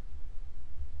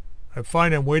 I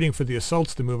find I'm waiting for the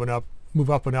assaults to move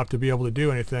up enough to be able to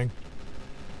do anything.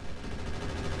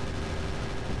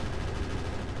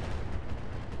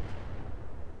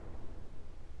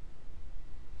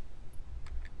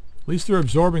 At least they're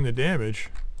absorbing the damage.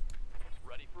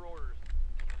 Ready for orders.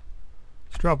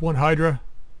 Let's drop one Hydra.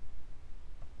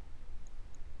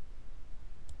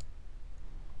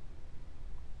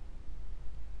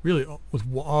 Really,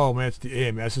 oh man, it's the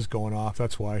AMS is going off,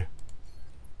 that's why.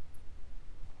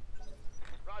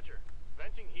 Roger.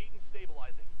 Venting heat and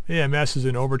stabilizing. AMS is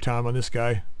in overtime on this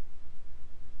guy.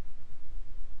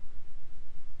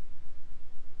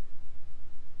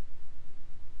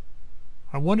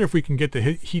 I wonder if we can get the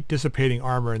heat dissipating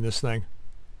armor in this thing.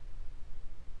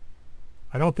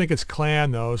 I don't think it's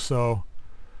clan though, so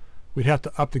we'd have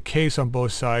to up the case on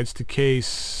both sides to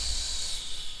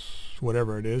case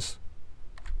whatever it is.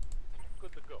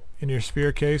 Good to go. In your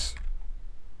sphere case.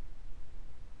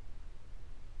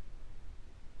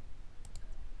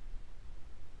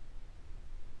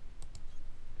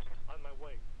 On my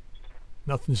way.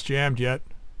 Nothing's jammed yet.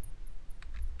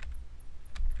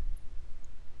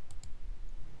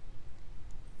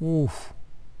 Oof.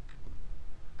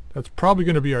 That's probably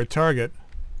going to be our target.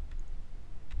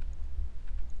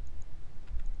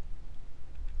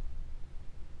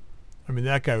 I mean,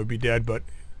 that guy would be dead, but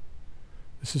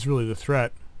this is really the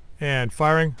threat. And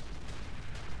firing.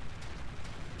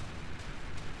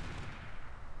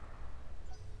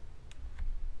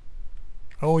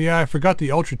 Oh yeah, I forgot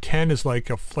the Ultra 10 is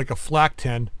like a flak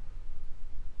 10.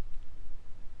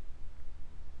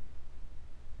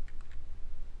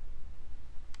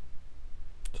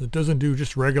 So it doesn't do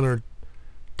just regular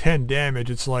 10 damage.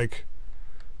 It's like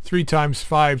 3 times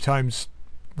 5 times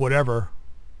whatever.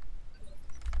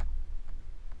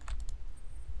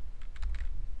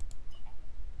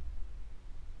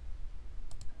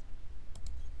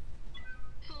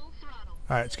 Full throttle.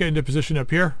 Alright, let's get into position up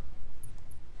here.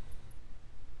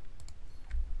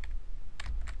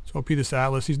 So OP this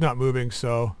Atlas. He's not moving,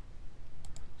 so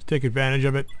let's take advantage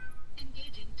of it.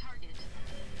 Engaging target.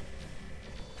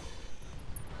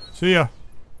 See ya.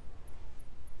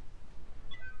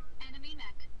 Enemy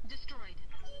mech destroyed.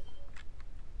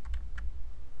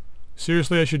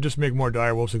 Seriously, I should just make more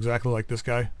direwolves exactly like this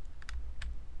guy.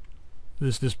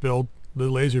 This build, the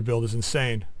laser build, is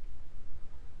insane.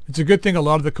 It's a good thing a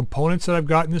lot of the components that I've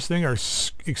got in this thing are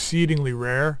exceedingly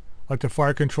rare, like the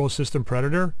fire control system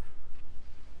Predator.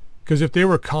 Because if they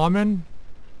were common,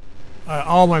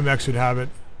 all my mechs would have it.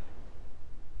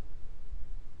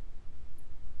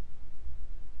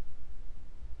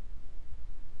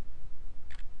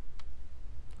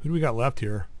 Who do we got left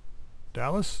here?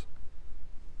 Dallas?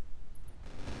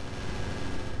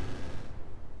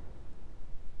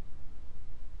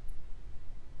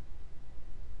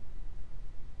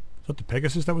 Is that the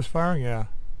Pegasus that was firing? Yeah.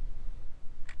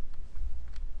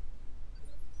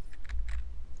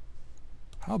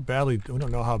 How badly... We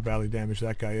don't know how badly damaged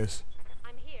that guy is.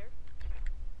 I'm here.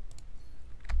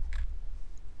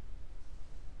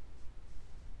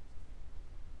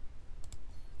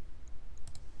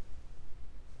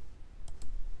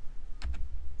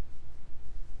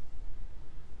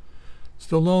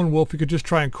 Still lone wolf. We could just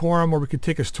try and core him, or we could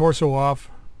take his torso off.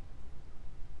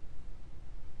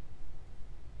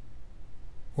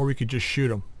 Or we could just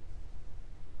shoot him.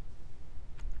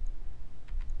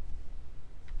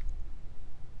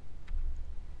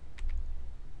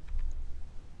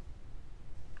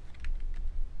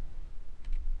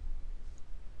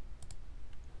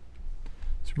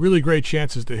 It's really great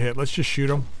chances to hit. Let's just shoot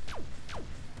him.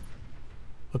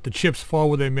 Let the chips fall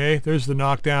where they may. There's the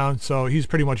knockdown, so he's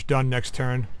pretty much done next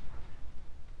turn.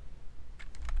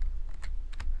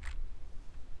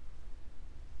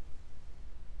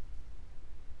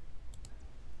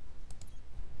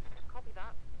 Copy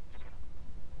that.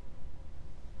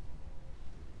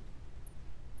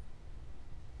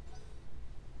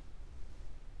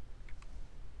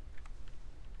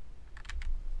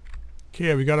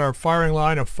 Okay, we got our firing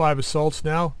line of 5 assaults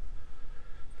now.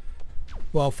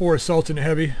 Well, 4 assaults and a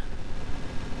heavy.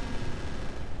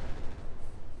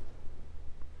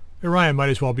 Orion might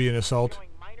as well be an assault. Doing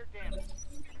minor damage.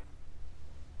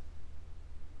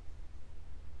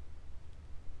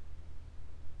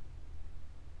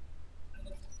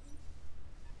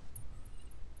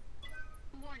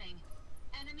 Warning.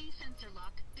 Enemy sensor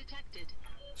lock detected.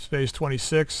 Space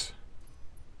 26.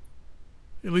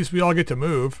 At least we all get to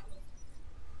move.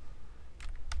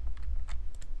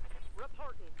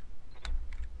 Reporting.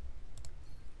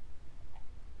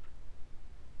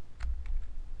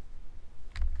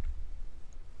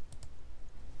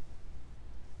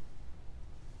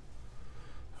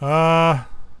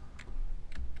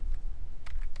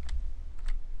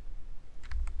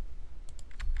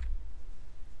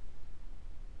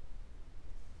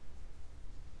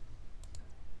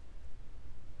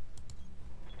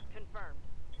 Confirmed.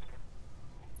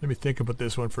 Let me think about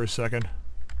this one for a second.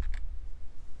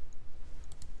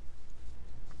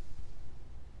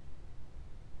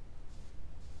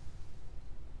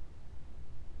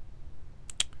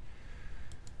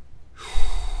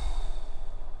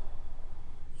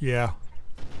 Yeah.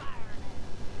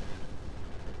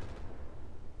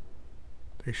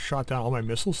 They shot down all my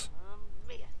missiles?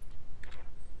 Missed.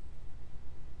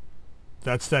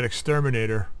 That's that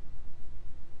exterminator.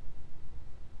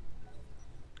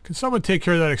 Can someone take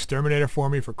care of that exterminator for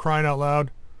me, for crying out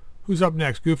loud? Who's up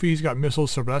next? Goofy, he's got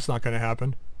missiles, so that's not going to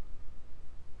happen.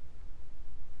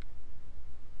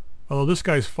 Although this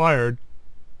guy's fired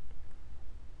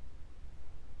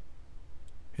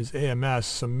his AMS,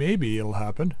 so maybe it'll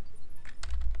happen.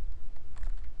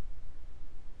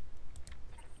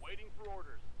 Waiting for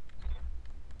orders.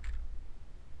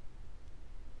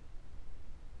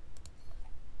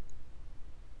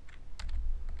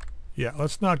 Yeah,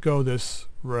 let's not go this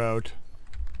route.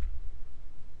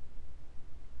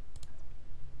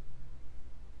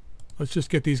 Let's just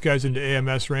get these guys into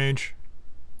AMS range.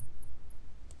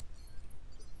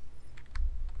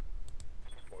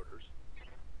 Orders.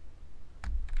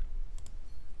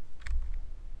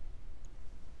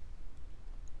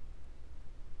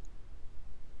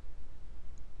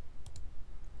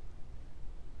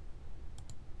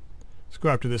 Let's go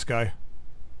after this guy.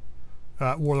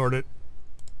 Warlord it.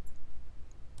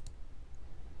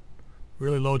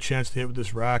 Really low chance to hit with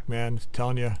this rack, man. Just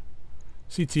telling you.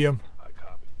 CT him. I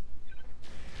copy.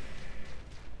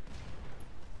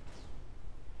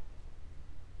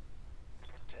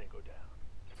 Tango down.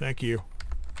 Thank you.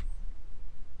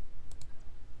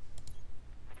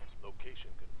 Location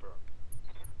confirmed.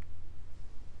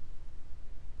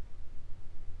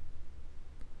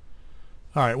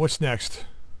 Alright, what's next?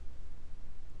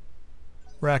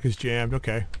 Rack is jammed.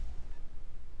 Okay.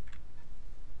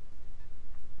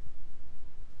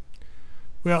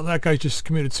 Well, that guy just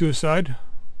committed suicide.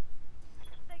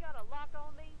 They got a lock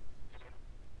on me.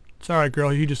 It's alright,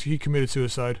 girl. He committed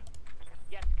suicide.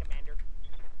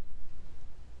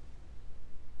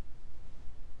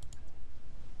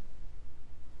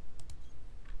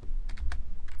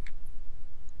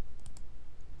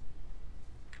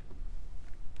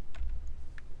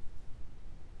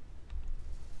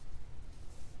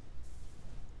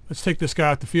 Let's take this guy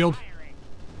out the field. Firing.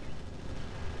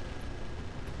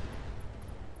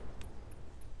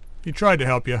 He tried to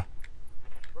help you.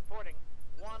 Reporting.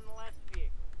 One less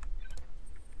vehicle.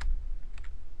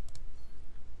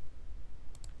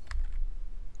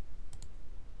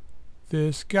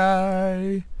 This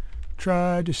guy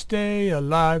tried to stay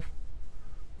alive,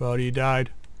 but he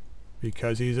died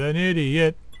because he's an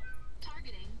idiot.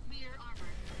 Targeting rear armor.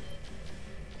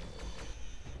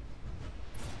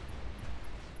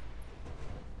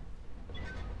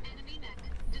 Enemy mech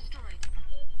destroyed.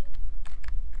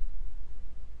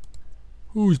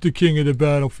 Who's the king of the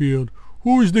battlefield?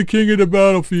 Who's the king of the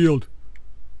battlefield?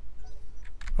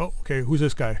 Oh, okay, who's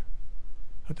this guy? Is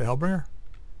that the Hellbringer?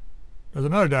 There's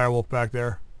another direwolf back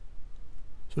there.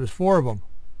 So there's 4 of them.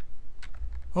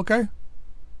 Okay.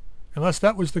 Unless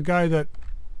that was the guy that...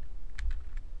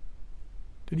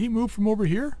 Did he move from over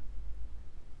here?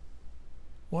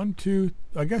 1, 2...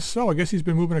 I guess so. I guess he's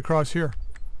been moving across here.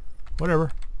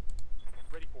 Whatever.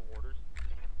 Ready for orders.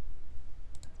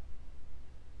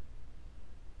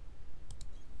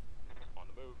 On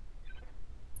the move.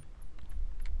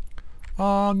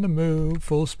 On the move,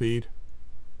 full speed.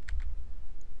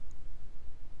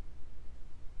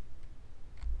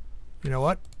 You know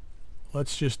what?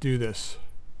 Let's just do this.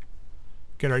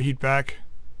 Get our heat back.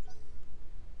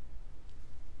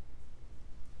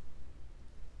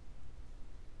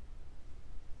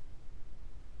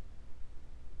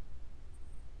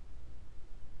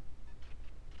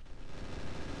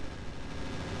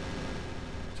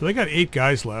 So they got 8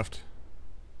 guys left.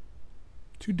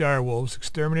 2 direwolves,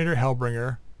 Exterminator,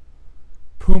 Hellbringer,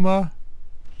 Puma,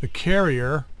 the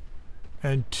Carrier,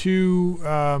 and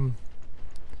 2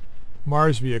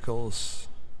 Mars vehicles.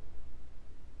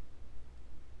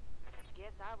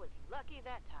 Guess I was lucky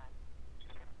that time.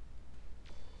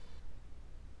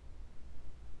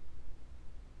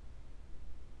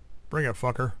 Bring it,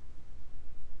 fucker.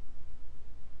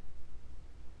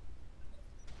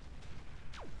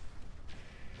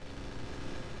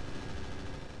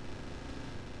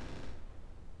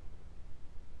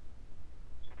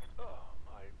 Oh,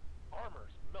 my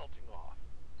armor's melting off.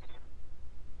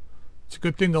 It's a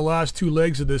good thing the last 2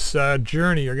 legs of this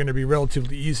journey are going to be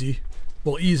relatively easy.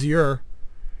 Well, easier.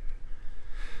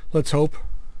 Let's hope.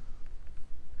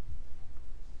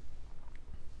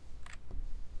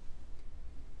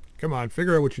 Come on,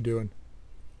 figure out what you're doing.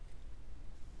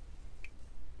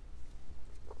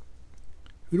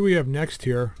 Who do we have next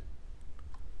here?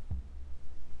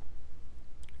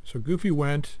 So Goofy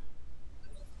went.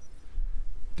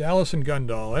 Dallas and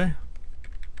Gundall, eh?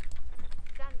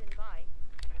 Standing by.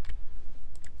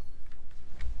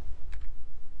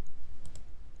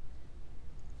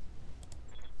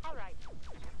 All right.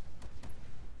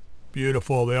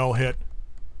 Beautiful, they all hit.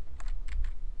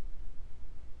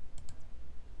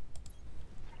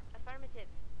 Affirmative.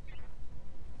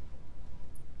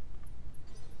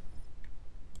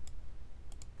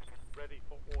 Ready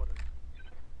for orders.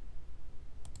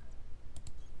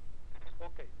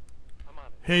 Okay, I'm on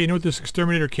it. Hey, you know what this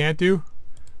exterminator can't do?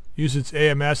 Use its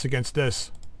AMS against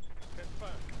this. That's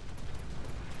fine.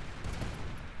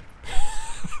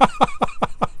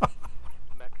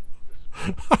 Mech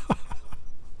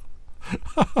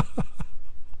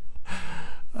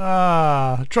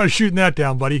destroyed. Try shooting that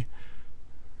down, buddy.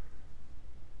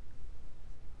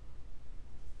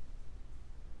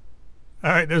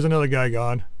 Alright, there's another guy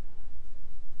gone.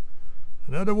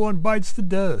 Another one bites the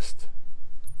dust.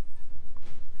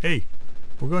 Hey,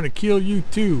 we're going to kill you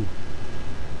too.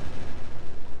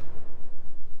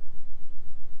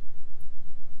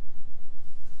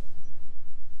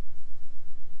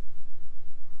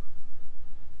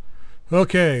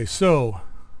 Okay, so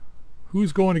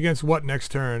who's going against what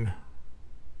next turn?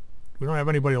 We don't have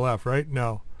anybody left, right?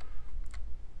 No.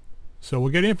 So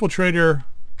we'll get Infiltrator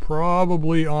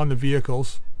probably on the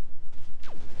vehicles.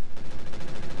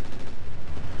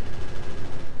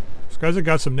 These guys have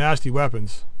got some nasty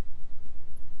weapons.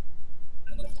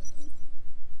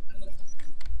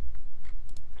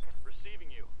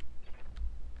 Receiving you.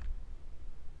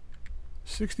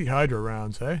 60 Hydra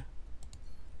rounds, eh?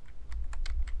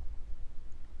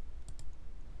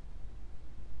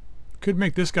 Could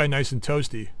make this guy nice and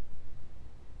toasty.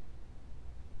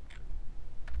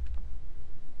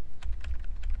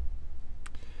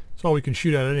 That's all we can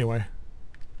shoot at anyway.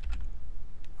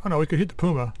 Oh no, we could hit the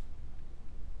Puma.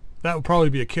 That would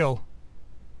probably be a kill.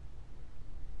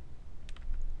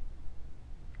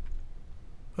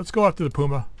 Let's go after the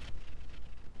Puma.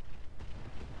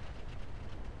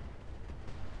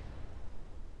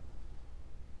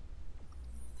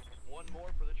 One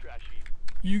more for the trash heap.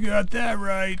 You got that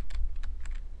right.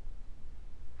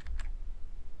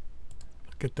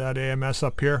 Get that AMS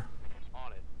up here.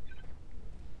 On it.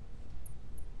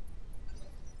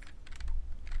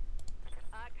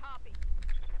 I copy.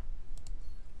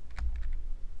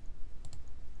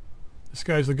 This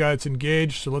guy's the guy that's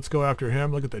engaged, so let's go after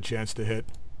him. Look at that chance to hit.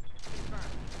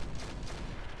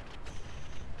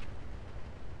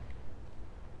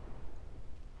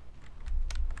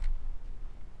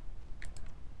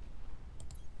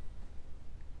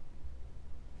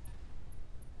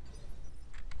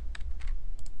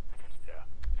 Yeah.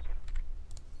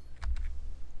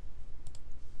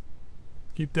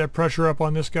 Keep that pressure up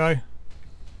on this guy.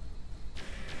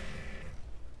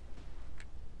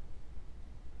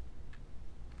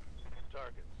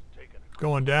 Targets taken.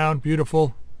 Going down.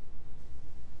 Beautiful.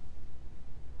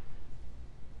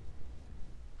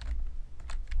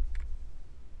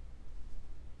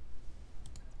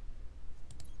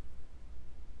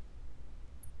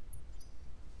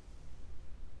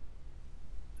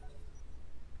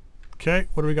 Okay,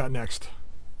 what do we got next?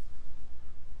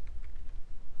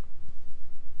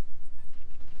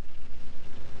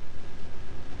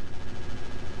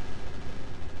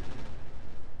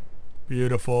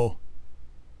 Beautiful.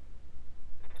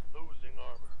 Losing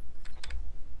armor.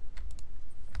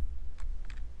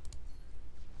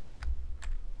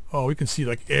 Oh, we can see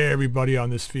like everybody on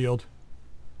this field.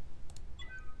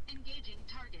 Engaging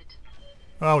target.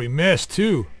 Oh, we missed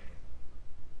too.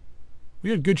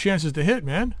 We had good chances to hit,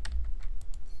 man.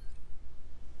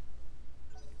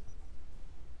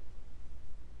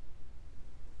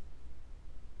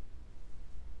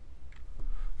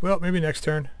 Well, maybe next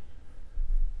turn.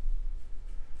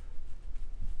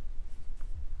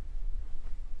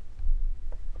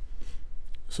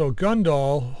 So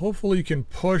Gundal, hopefully you can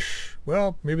push,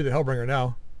 well, maybe the Hellbringer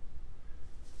now.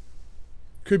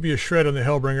 Could be a shred on the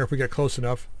Hellbringer if we get close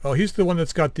enough. Oh, he's the one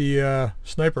that's got the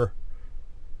sniper.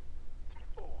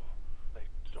 Oh, they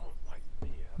don't like me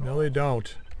at No, all. they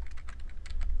don't.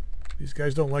 These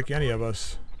guys don't like any of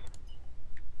us.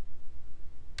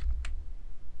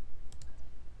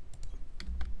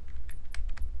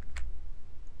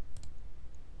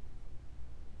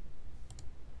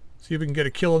 See if we can get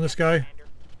a kill on this guy. Commander.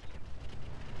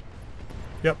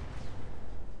 Yep.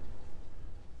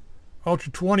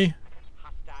 Ultra 20.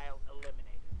 Hostile eliminated.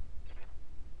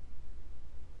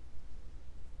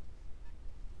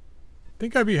 I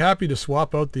think I'd be happy to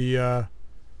swap out the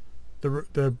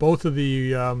both of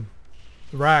the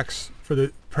racks for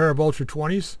the pair of Ultra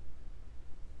 20s.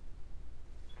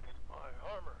 My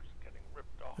armor's getting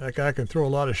ripped off. That guy can throw a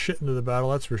lot of shit into the battle,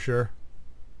 that's for sure.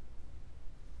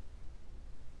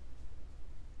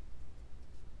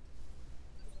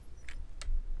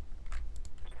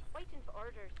 Waiting for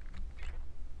orders.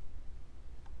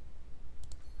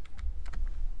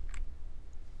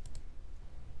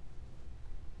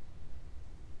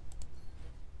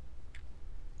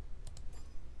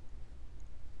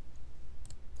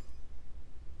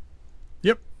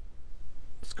 Yep.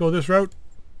 Let's go this route.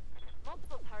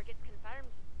 Multiple targets confirmed.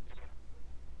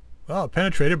 Well, it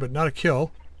penetrated, but not a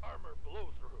kill. Armor blow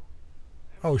through.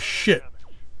 Oh, shit.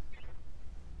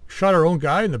 Shot our own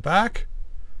guy in the back?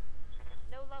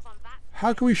 No love on that.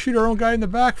 How can we shoot our own guy in the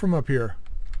back from up here?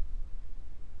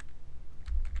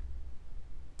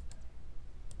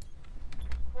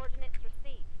 Coordinates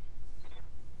received.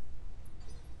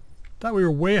 Thought we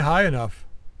were way high enough.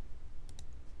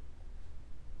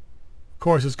 Of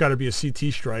course, it's got to be a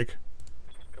CT strike.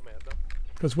 Commando.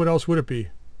 Because what else would it be?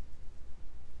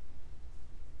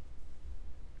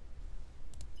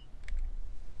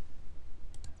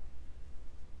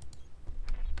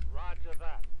 Roger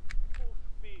that. Full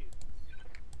speed.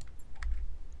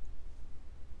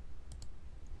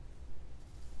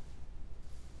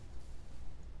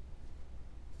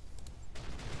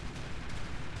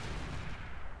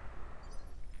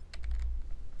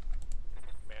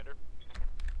 Commander.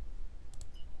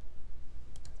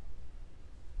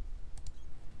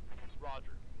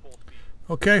 Roger. Full speed.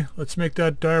 Okay, let's make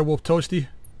that direwolf toasty.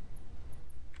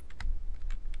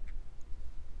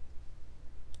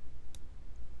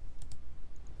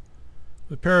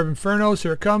 The pair of Infernos,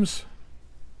 here it comes.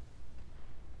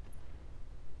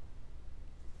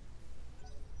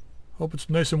 Hope it's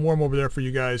nice and warm over there for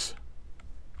you guys.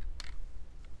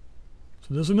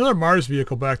 So there's another Mars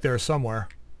vehicle back there somewhere.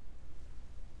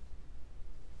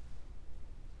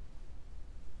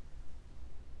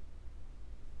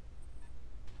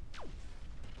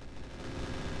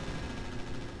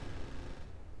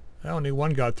 Only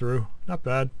one got through. Not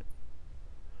bad.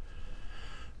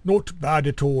 Not bad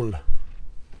at all.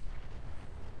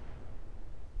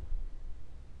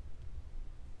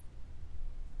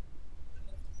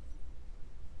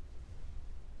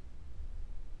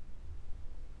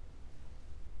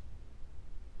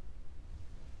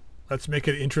 Let's make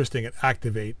it interesting and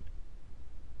activate.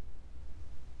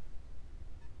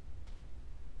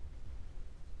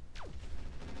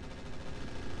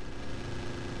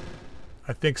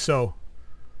 I think so.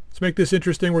 Let's make this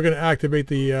interesting. We're going to activate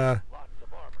the... Lots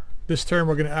of armor. this turn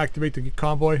we're going to activate the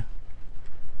convoy.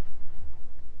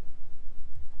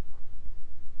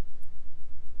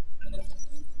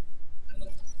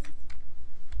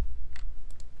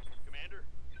 Commander,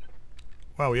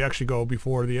 Wow, we actually go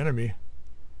before the enemy.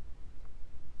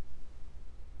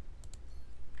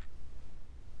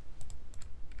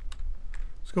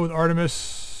 Let's go with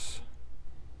Artemis.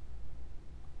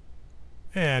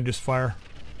 And just fire.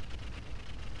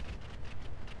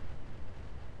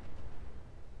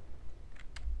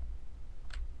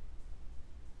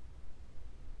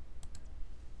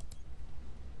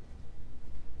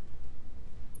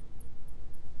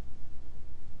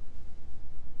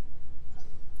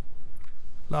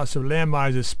 Lots of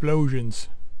landmines explosions.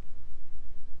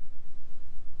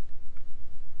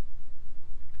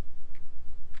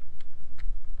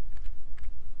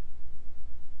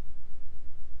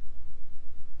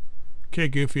 Okay,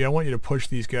 Goofy, I want you to push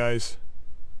these guys.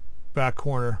 Back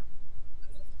corner.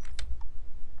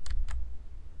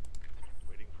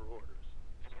 waiting for orders.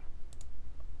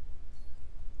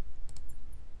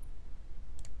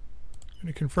 I'm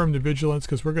going to confirm the vigilance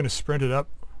because we're going to sprint it up.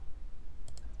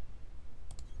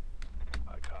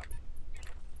 I copy.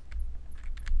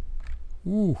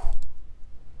 Ooh.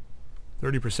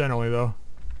 30% only though.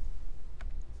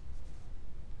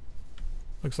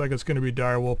 Looks like it's going to be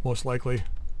Direwolf most likely.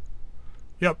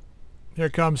 Yep. Here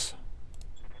it comes.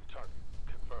 Target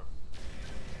confirmed.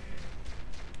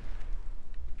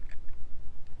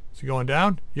 Is he going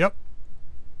down? Yep.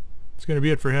 It's going to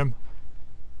be it for him.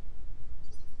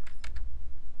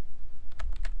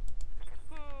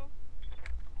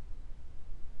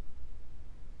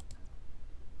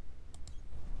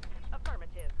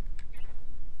 Affirmative.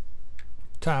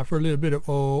 Time for a little bit of...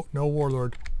 Oh, no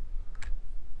Warlord.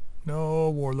 No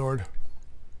Warlord.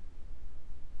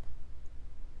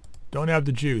 Don't have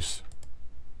the juice.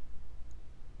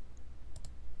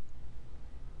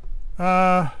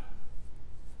 Yeah.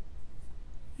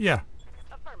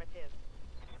 Affirmative.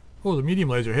 Oh, the medium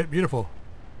laser hit. Beautiful.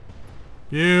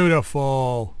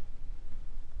 Beautiful.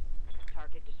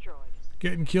 Target destroyed.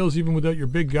 Getting kills even without your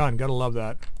big gun. Gotta love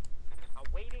that.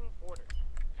 Awaiting orders.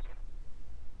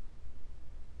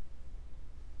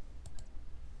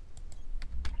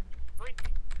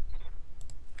 Sprinting.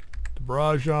 The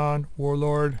barrage on.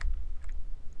 Warlord.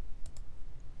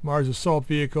 Mars assault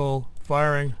vehicle.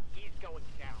 Firing. He's going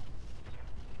down.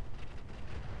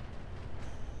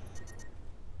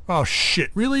 Oh shit.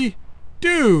 Really?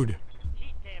 Dude!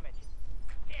 Heat damage.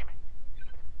 Damn it.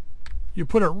 You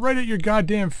put it right at your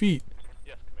goddamn feet.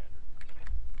 Yes, Commander.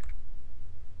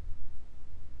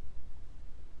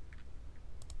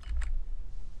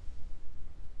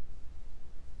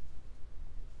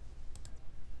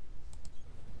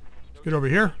 Let's get over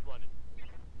here. Running.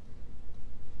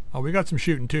 Oh, we got some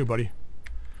shooting too, buddy.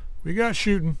 We got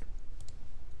shooting.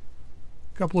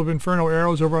 A couple of Inferno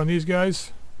arrows over on these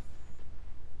guys.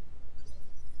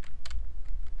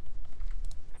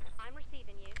 I'm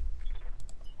receiving you.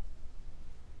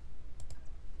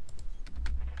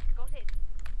 Got it.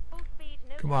 Full speed,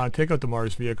 no Come on, take out the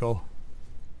Mars vehicle.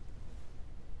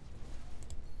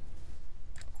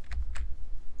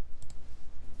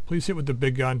 Please hit with the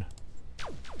big gun.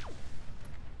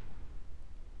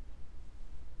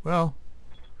 Well,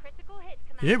 critical hit,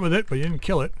 you Commander. hit with it, but you didn't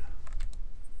kill it.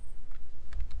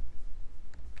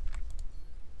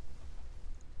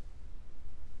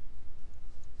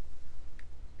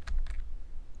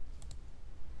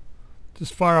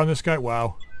 Just fire on this guy.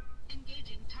 Wow.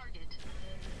 Engaging target.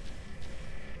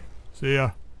 See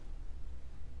ya.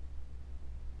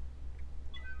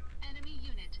 Enemy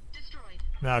unit destroyed.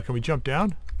 Now, can we jump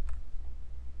down?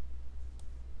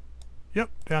 Yep,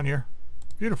 down here.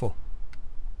 Beautiful.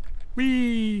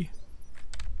 Whee!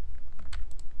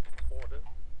 Order.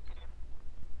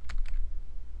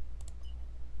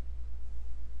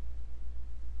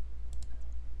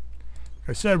 Like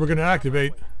I said, we're going to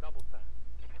activate. Double time.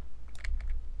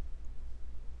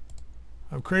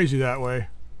 I'm crazy that way.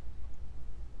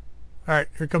 Alright,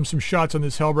 here comes some shots on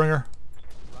this Hellbringer.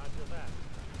 Roger that.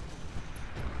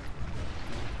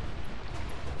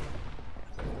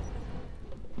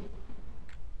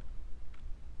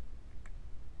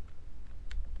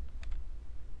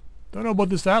 Don't know about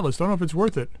this Atlas. Don't know if it's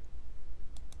worth it.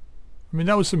 I mean,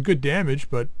 that was some good damage,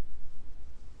 but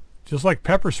just like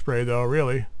pepper spray, though,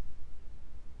 really.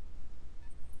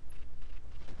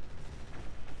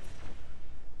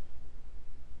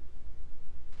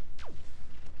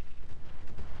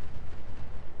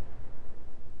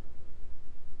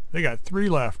 They got 3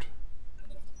 left.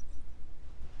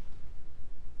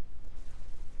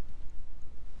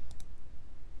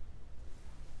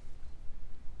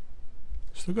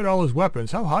 Still got all his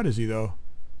weapons. How hot is he though?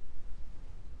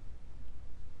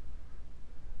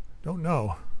 Don't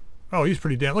know. Oh, he's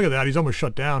pretty damn. Look at that. He's almost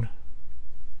shut down.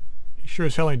 He sure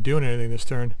as hell ain't doing anything this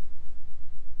turn.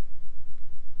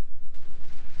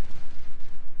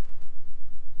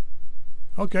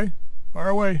 Okay. Far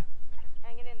away.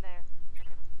 Hanging in there.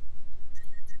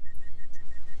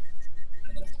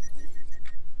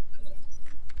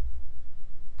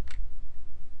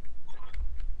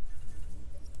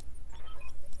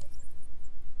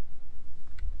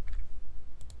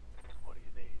 What do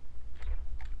you need?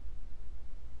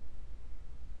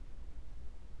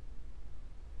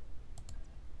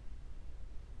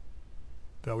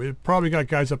 So we've probably got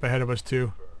guys up ahead of us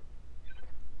too.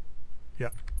 Yeah.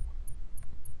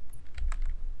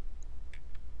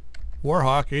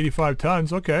 Warhawk, 85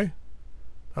 tons. Okay.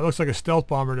 That looks like a stealth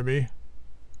bomber to me.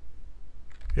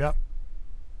 Yep.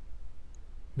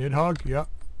 Nidhogg, yep.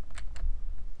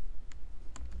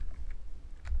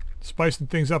 Spicing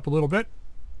things up a little bit.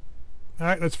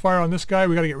 Alright, let's fire on this guy.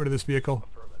 We got to get rid of this vehicle.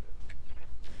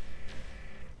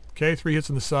 Okay, 3 hits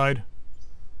on the side.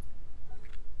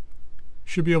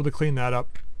 Should be able to clean that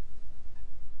up.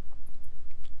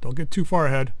 Don't get too far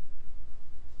ahead.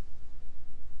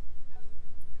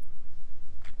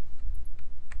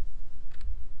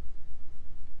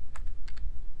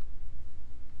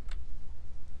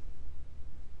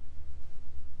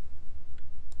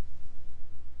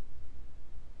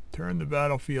 Turn the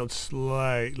battlefield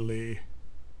slightly.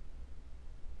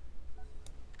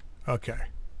 Okay.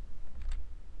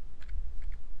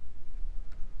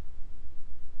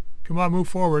 Come on, move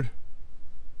forward.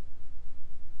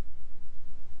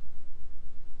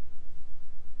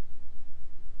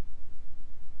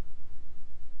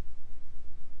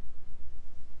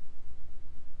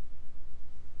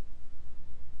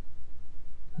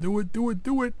 Do it, do it,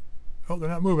 do it. Oh, they're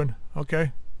not moving.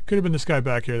 Okay. Could have been this guy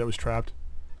back here that was trapped.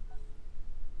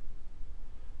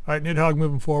 Alright, Nidhogg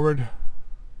moving forward.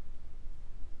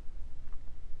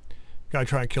 Gotta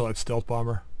try and kill that stealth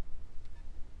bomber.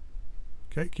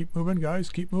 Okay, keep moving, guys.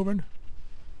 Keep moving.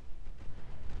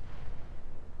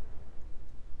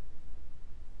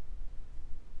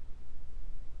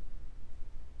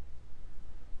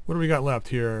 What do we got left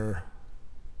here?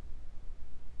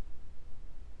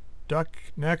 Duck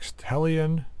next.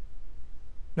 Hellion.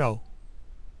 No.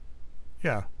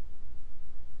 Yeah.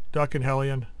 Duck and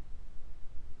Hellion.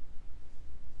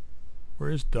 Where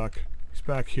is Duck? He's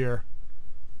back here.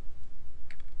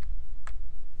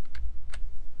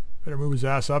 Better move his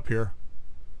ass up here.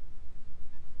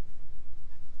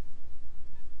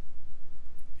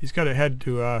 He's got to head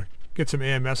to get some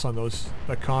AMS on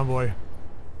that convoy.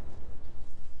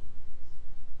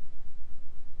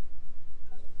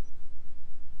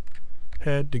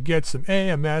 Head to get some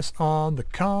AMS on the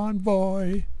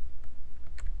convoy.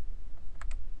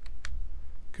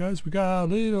 'Cause we got a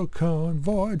little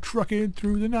convoy trucking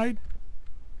through the night.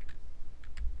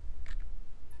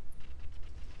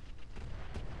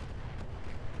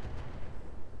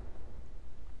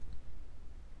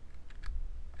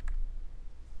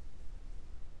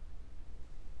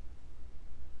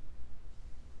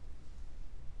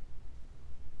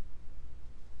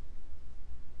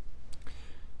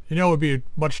 You know, it would be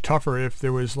much tougher if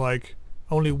there was like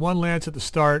only 1 lance at the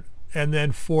start and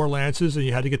then 4 lances, and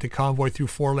you had to get the convoy through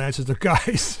 4 lances of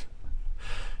guys.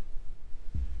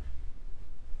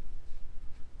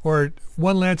 Or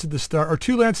 1 lance at the start, or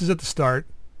 2 lances at the start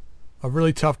of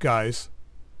really tough guys.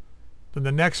 Then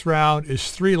the next round is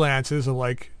 3 lances of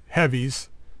like heavies,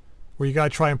 where you got to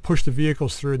try and push the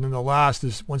vehicles through. And then the last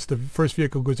is, once the first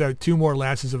vehicle goes out, 2 more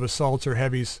lances of assaults or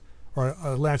heavies, or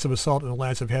a lance of assault and a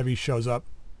lance of heavies shows up.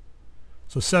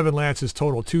 So 7 lances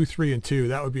total, 2, 3, and 2.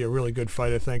 That would be a really good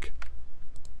fight, I think.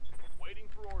 Waiting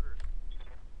for orders.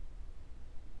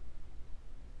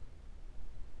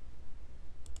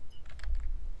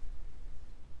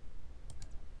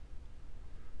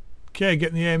 Okay,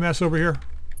 getting the AMS over here.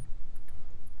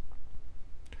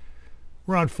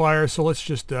 We're on fire, so let's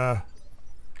just do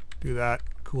that.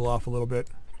 Cool off a little bit.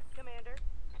 Commander.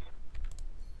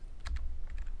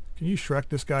 Can you Shrek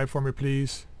this guy for me,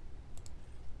 please?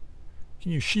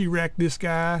 Can you she-wreck this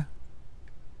guy?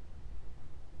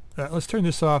 Let's turn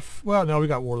this off. Well, no, we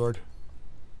got Warlord.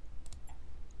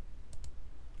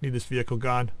 Need this vehicle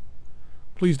gone.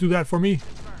 Please do that for me.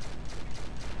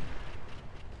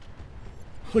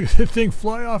 Look at that thing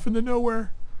fly off into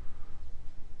nowhere.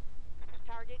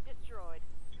 Target destroyed.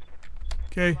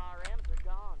 Okay. RMs are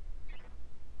gone.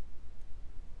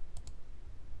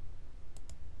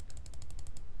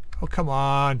 Oh, come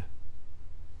on.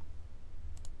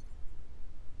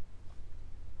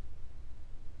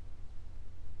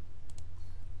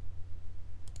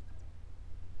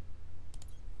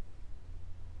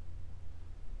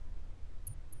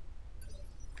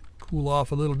 Cool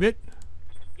off a little bit.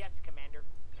 Yes, Commander.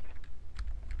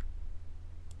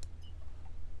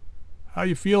 How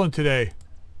you feeling today?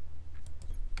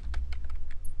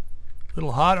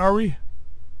 Little hot, are we?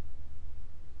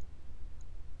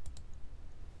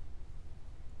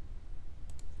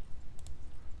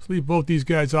 Let's leave both these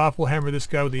guys off. We'll hammer this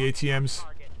guy with the ATMs.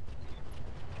 Target.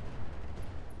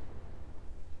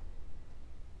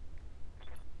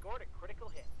 Scored a critical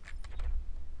hit.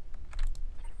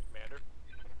 Commander.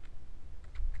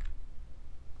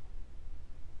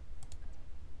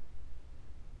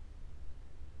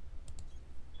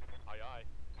 Aye, aye.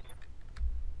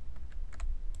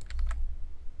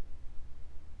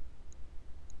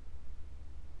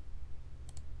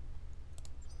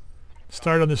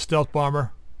 Start on the stealth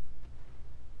bomber.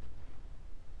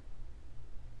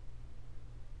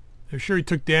 I'm sure he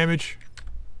took damage.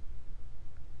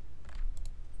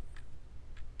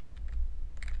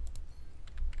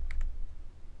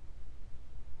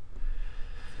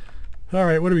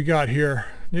 Alright, what do we got here?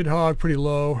 Nidhogg pretty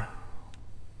low.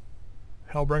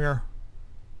 Hellbringer.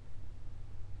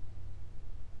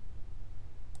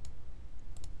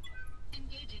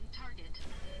 Engaging target.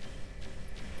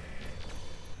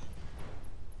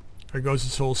 There goes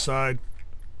his whole side.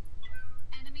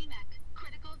 Enemy mech.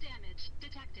 Critical damage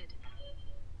detected.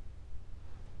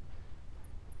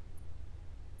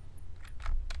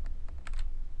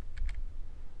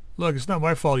 Look, it's not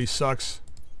my fault he sucks.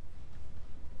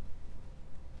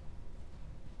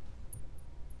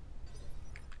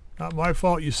 Not my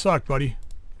fault you suck, buddy.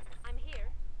 I'm here.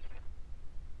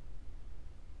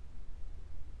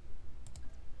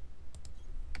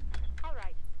 All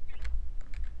right.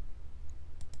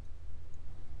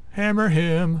 Hammer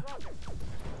him. Roger.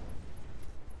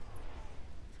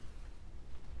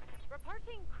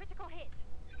 Reporting critical hit.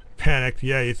 Panicked,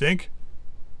 yeah, you think?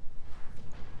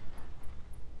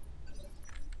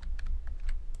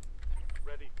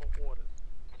 Ready for orders.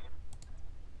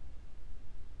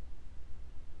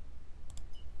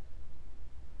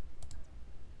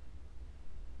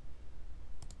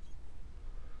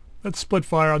 Let's split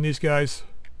fire on these guys.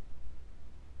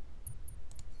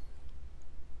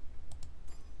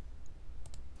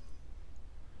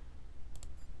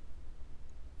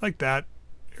 Like that.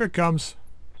 Here it comes.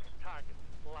 Target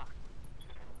locked.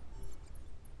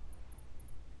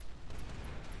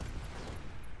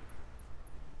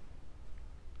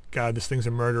 God, this thing's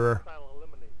a murderer. Style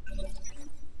eliminate.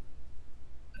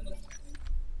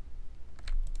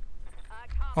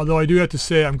 Although I do have to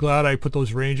say I'm glad I put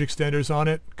those range extenders on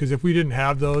it, because if we didn't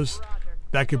have those, Roger.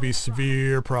 that could be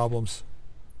severe problems.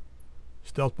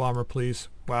 Stealth bomber, please.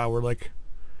 Wow, we're like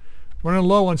running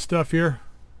low on stuff here.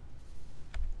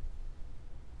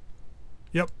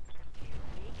 Yep.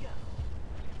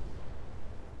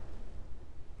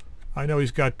 I know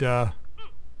he's got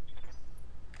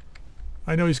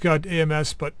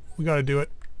AMS, but we got to do it.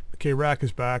 Okay, Rack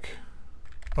is back.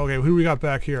 Okay, who do we got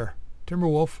back here?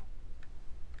 Timberwolf.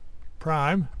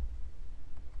 Prime.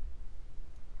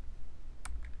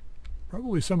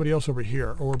 Probably somebody else over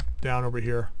here, or down over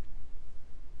here.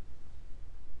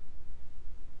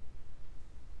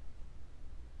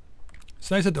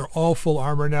 It's nice that they're all full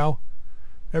armor now.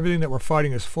 Everything that we're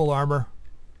fighting is full armor.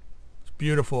 It's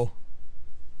beautiful.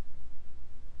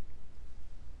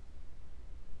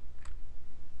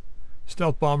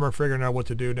 Stealth bomber figuring out what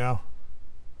to do now.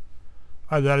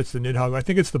 Either that, it's the Nidhogg. I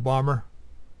think it's the bomber.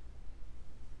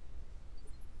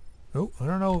 Oh, I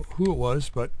don't know who it was,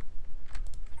 but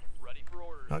Ready for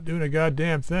orders. not doing a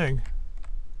goddamn thing.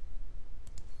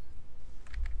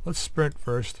 Let's sprint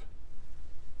first.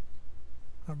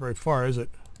 Not very far, is it?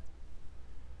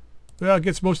 Well, it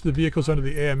gets most of the vehicles under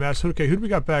the AMS. Okay, who do we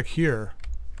got back here?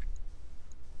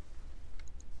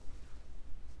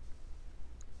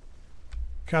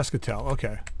 Cascatel,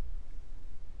 okay.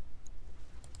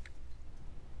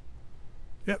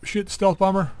 Yep, shoot the stealth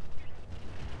bomber.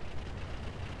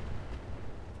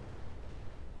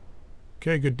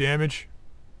 Okay, good damage.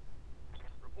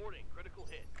 Reporting critical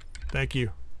hit. Thank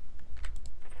you.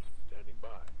 Standing by.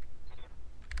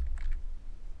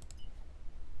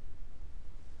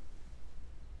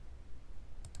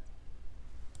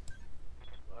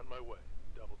 On my way.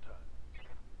 Double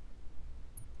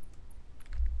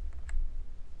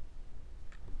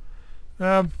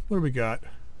time. What do we got?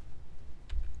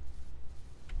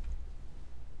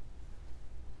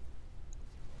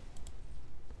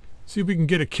 See if we can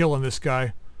get a kill on this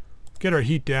guy. Get our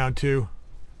heat down too.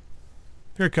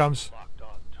 Here it comes. Locked on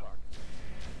target.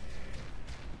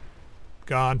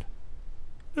 Gone.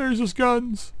 There's his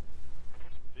guns.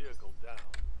 Vehicle down.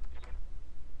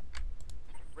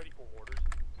 Ready for orders.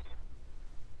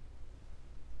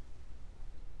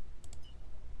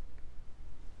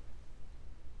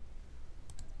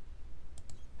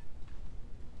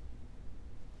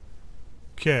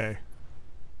 Okay.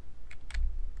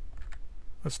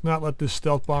 Let's not let this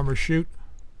stealth bomber shoot.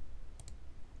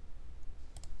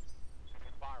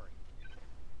 Firing.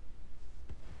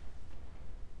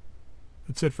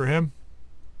 That's it for him.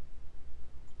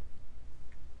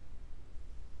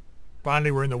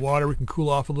 Finally, we're in the water. We can cool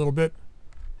off a little bit.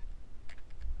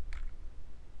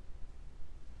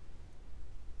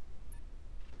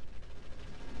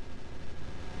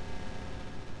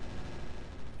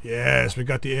 Yes, we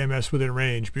got the AMS within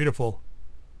range. Beautiful.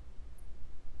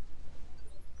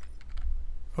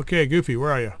 Okay, Goofy,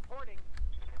 where are you? Reporting.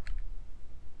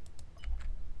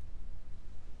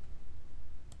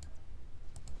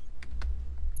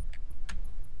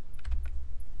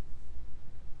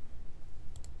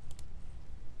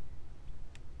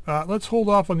 Let's hold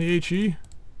off on the HE.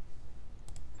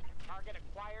 Target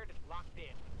acquired. Locked in.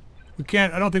 We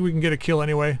can't, I don't think we can get a kill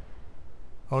anyway.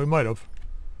 Oh, we might have.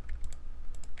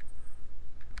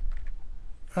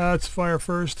 Let's fire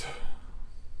first.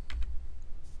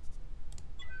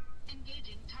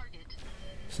 Engaging target.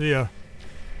 See ya.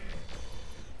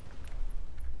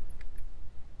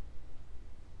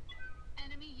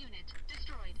 Enemy unit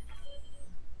destroyed.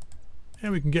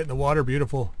 And we can get in the water.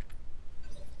 Beautiful.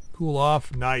 Cool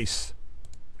off. Nice.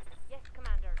 Yes,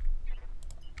 Commander.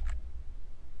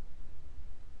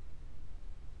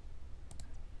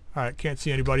 Alright, can't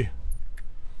see anybody.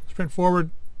 Sprint forward.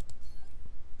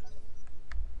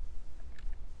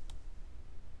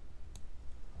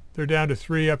 They're down to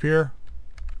 3 up here.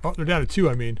 Oh, they're down to 2,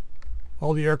 I mean.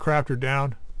 All the aircraft are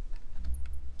down.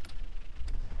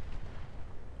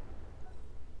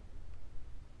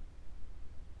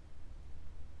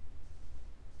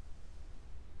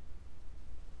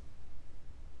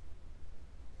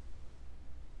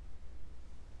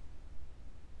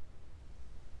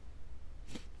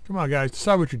 Come on, guys.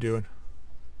 Decide what you're doing.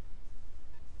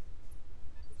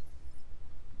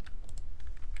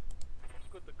 It's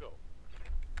good to go.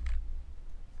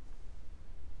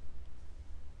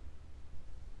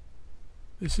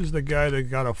 This is the guy that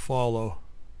got a follow.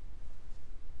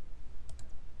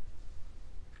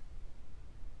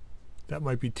 That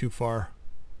might be too far.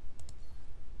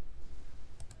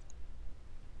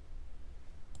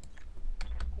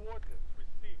 Coordinates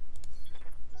received.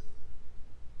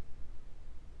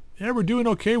 Yeah, we're doing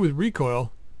okay with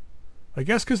recoil. I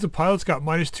guess because the pilot's got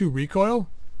 -2 recoil.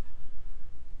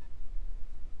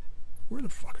 Where the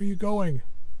fuck are you going?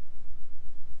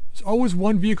 There's always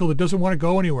one vehicle that doesn't want to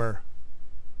go anywhere.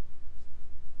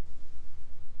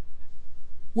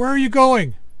 Where are you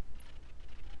going?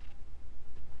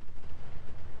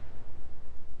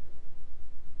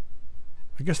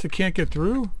 I guess they can't get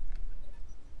through?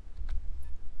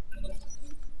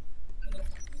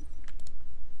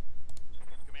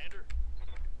 Commander.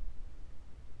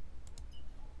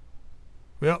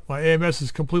 Well, my AMS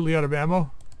is completely out of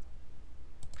ammo.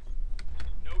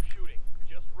 No shooting.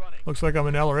 Just running. Looks like I'm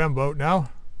an LRM boat now.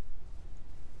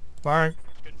 Firing.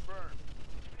 Confirmed.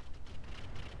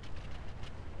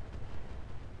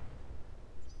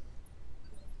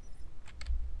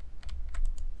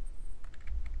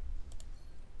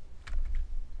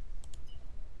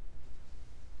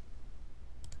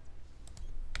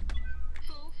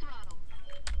 Full throttle.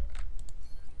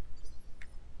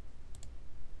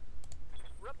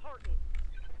 Reporting.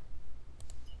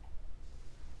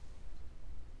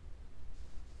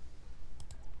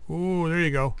 Ooh, there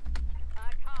you go.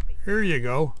 Copy. Here you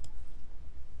go.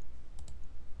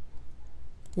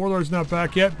 Warlord's not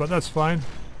back yet, but that's fine.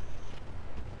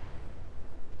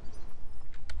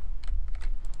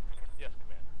 Yes,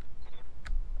 Commander.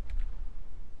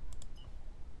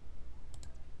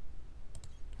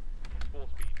 Full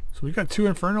speed. So we got 2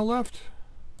 Inferno left.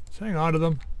 Let's hang on to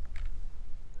them.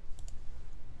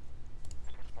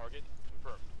 Target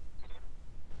confirmed.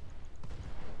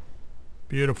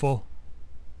 Beautiful.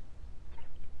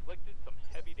 Inflicted some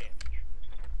heavy damage.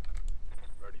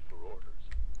 Ready for orders.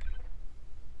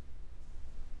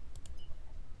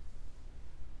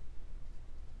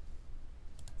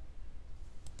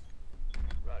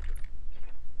 Roger.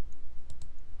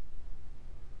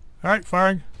 Alright,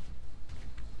 firing.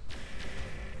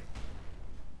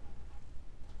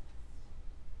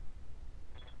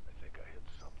 I think I hit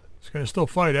something. It's gonna still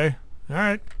fight, eh?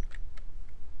 Alright.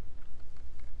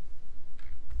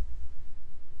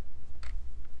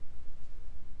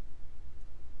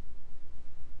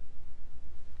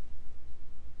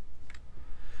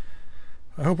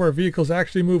 I hope our vehicles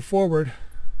actually move forward.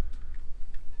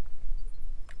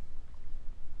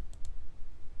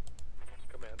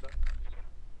 Commander.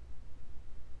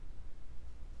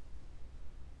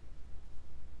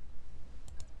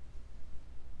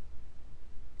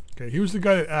 Okay, he was the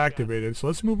guy that activated, so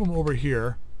let's move him over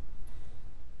here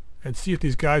and see if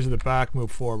these guys in the back move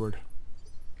forward.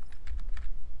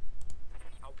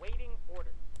 Awaiting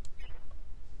orders.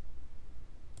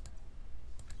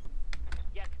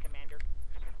 Yes, Commander.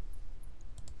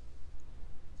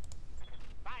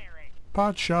 Firing.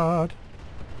 Pot shot.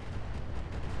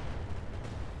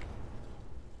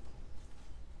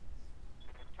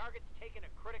 Target's taken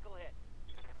a critical hit.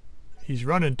 He's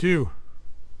running too.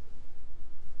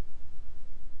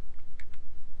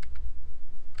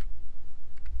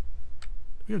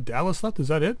 We have Dallas left? Is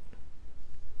that it?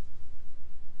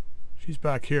 She's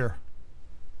back here.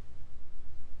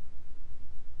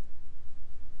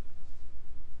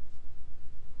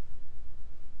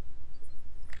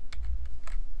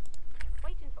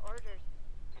 Waiting for orders.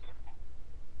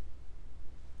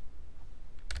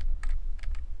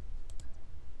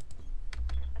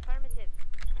 Affirmative.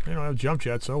 They don't have jump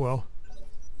jets, so well.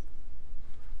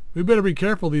 We better be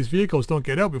careful these vehicles don't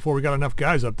get out before we got enough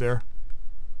guys up there.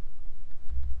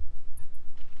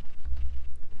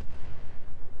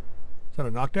 Is that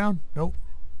a knockdown? Nope.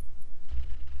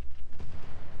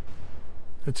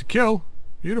 It's a kill.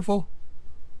 Beautiful.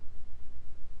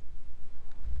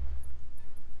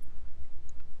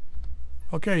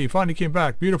 Okay, he finally came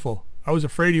back. Beautiful. I was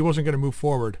afraid he wasn't going to move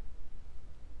forward.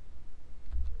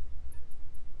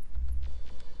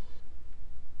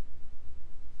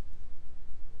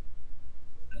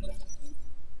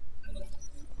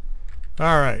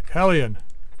 Alright, Hellion.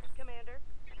 Commander.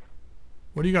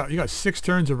 What do you got? You got 6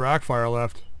 turns of rack fire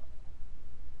left.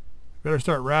 Better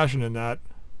start rationing that.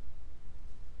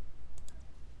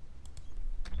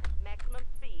 Maximum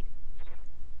speed.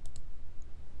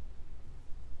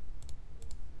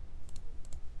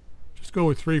 Just go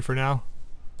with 3 for now.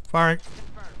 Firing.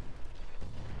 Confirmed.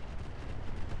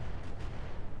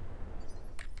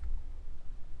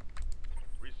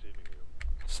 Receiving you.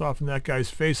 Soften that guy's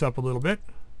face up a little bit.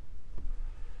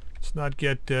 Let's not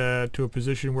get to a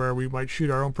position where we might shoot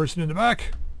our own person in the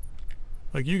back.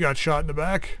 Like you got shot in the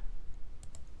back.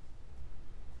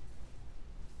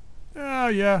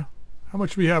 Yeah. How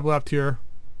much do we have left here?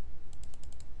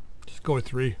 Just go with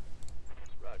 3.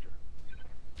 Roger.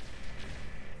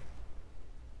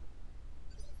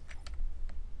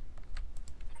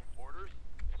 Orders?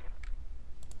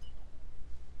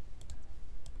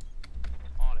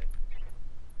 On it.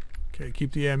 Okay,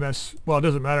 keep the AMS. Well, it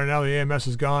doesn't matter now. The AMS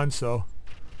is gone, so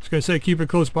I was going to say keep it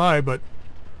close by, but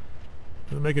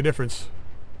doesn't make a difference.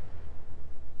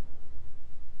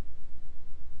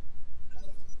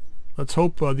 Let's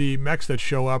hope the mechs that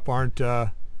show up aren't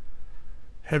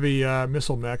heavy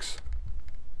missile mechs.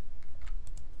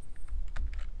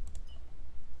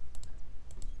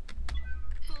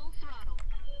 Full throttle.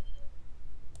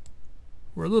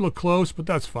 We're a little close, but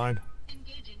that's fine.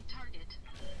 Engaging target.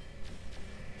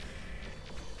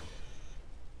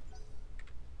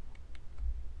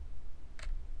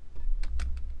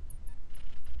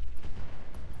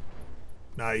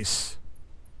 Nice.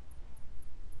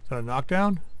 Is that a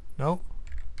knockdown? No.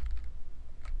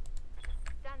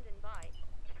 Standing by.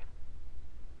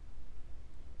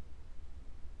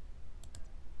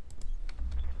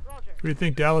 Roger. What do you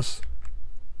think, Dallas?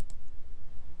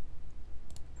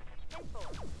 Info.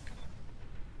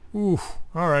 Oof.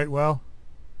 Alright, well.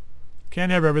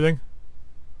 Can't have everything.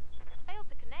 Failed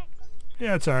to connect.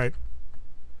 Yeah, it's alright.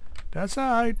 That's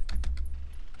alright.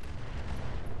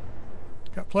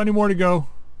 Got plenty more to go.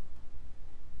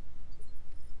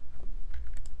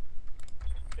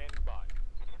 Standing by.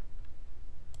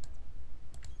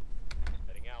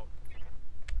 Heading out.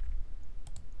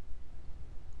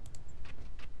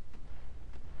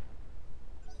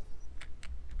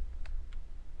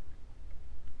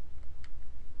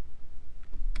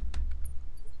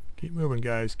 Keep moving,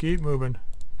 guys. Keep moving.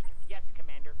 Yes,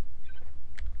 Commander.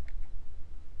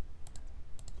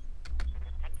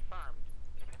 Confirmed.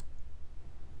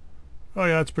 Oh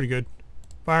yeah, that's pretty good.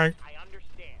 Firing. I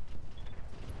understand.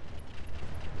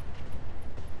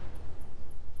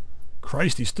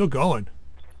 Christ, he's still going.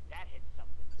 That hit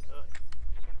something good.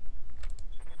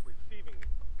 Receiving you.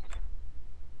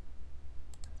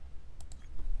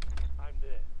 I'm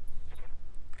there.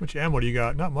 How much ammo do you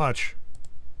got? Not much.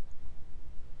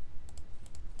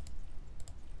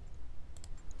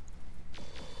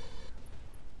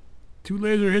 Two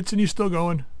laser hits and he's still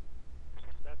going.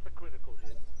 That's a critical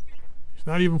hit. He's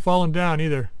not even falling down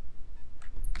either.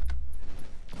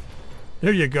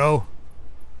 There you go.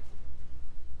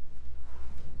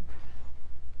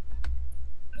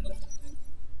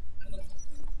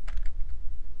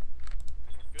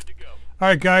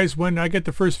 Alright guys, when I get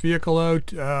the first vehicle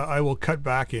out, I will cut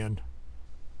back in.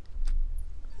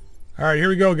 Alright, here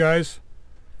we go guys.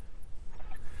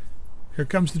 Here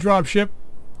comes the dropship.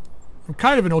 I'm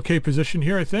kind of in okay position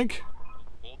here, I think.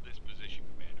 Hold this position,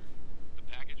 Commander. The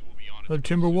package will be on Another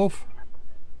Timberwolf.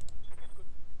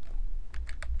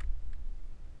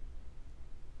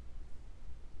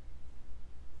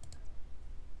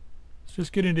 Let's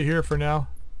just get into here for now.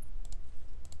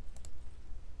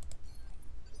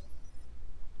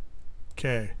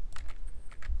 Okay.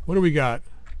 What do we got?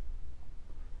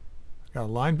 Got a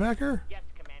linebacker? Yes,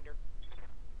 Commander.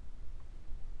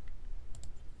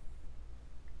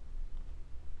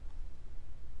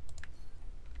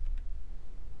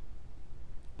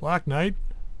 Black Knight.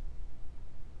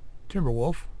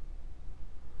 Timberwolf.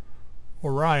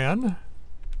 Orion.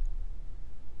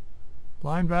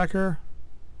 Linebacker.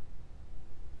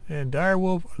 And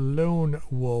Direwolf, Lone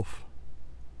Wolf.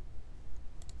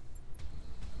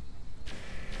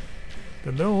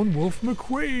 The Lone Wolf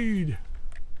McQuaid.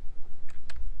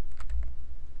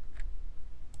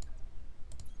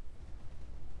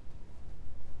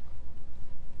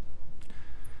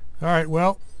 Alright,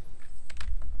 well,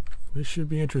 this should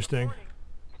be interesting.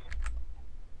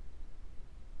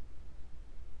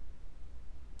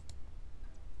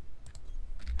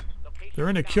 They're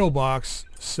in a kill box,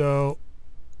 so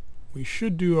we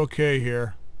should do okay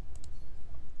here.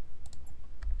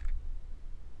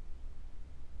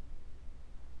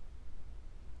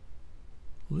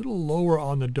 A little lower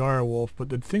on the Direwolf,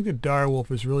 but I think the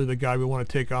Direwolf is really the guy we want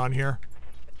to take on here.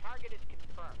 The target is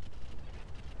confirmed.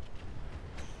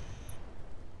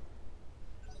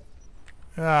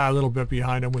 A little bit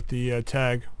behind him with the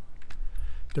tag.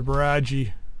 The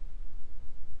Barraggi.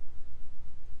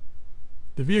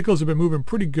 The vehicles have been moving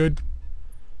pretty good.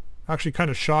 Actually kind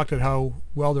of shocked at how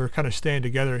well they're kind of staying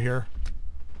together here.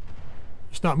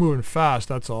 It's not moving fast,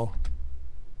 that's all.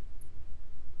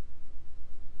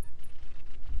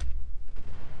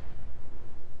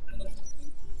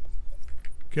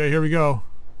 Okay, here we go.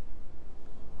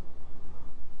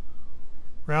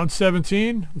 Round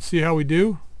 17. Let's see how we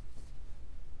do.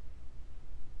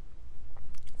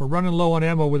 We're running low on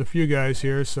ammo with a few guys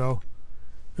here, so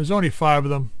there's only 5 of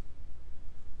them.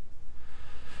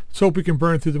 Let's hope we can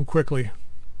burn through them quickly.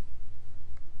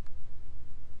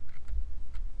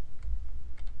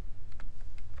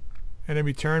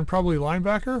 Enemy turn, probably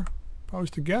linebacker, if I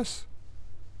was to guess.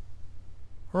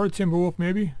 Or a Timberwolf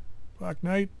maybe. Black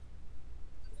Knight.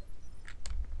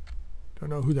 Don't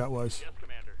know who that was. Yes,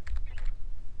 Commander.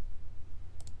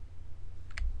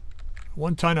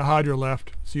 One ton of Hydra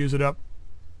left. Let's use it up.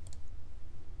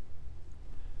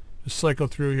 Just cycle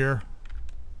through here.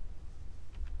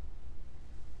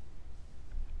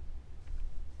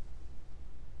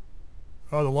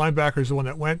 Oh, the linebacker's the one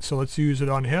that went, so let's use it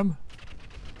on him.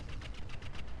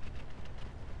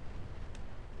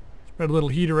 Spread a little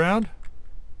heat around.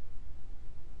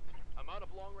 I'm out of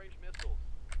long-range missiles.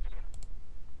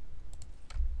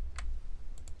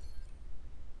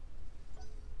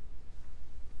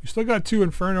 You still got 2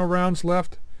 Inferno rounds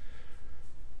left.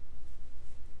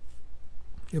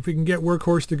 If we can get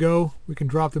Workhorse to go, we can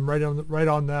drop them right on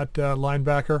that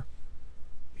linebacker.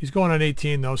 He's going on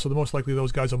 18 though, so the most likely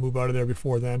those guys will move out of there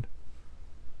before then.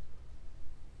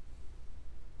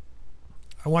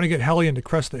 I want to get Hellion to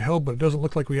crest the hill, but it doesn't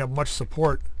look like we have much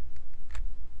support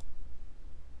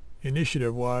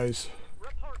initiative-wise.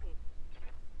 Reporting.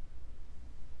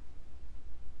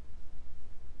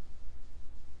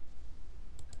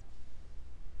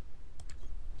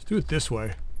 Let's do it this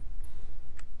way.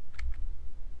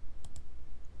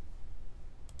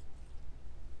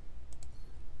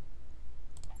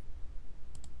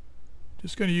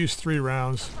 Just going to use 3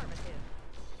 rounds.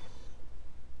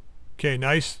 Okay,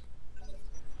 nice.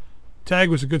 Tag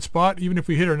was a good spot, even if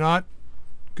we hit or not.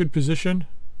 Good position.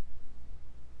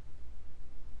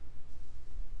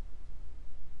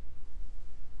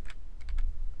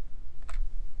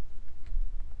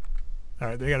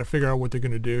 Alright, they got to figure out what they're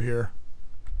going to do here.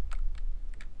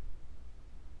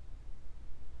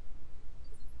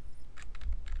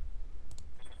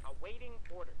 Awaiting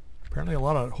order. Apparently a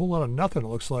whole lot of nothing, it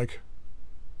looks like.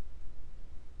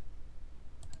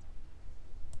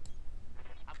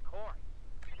 Of course.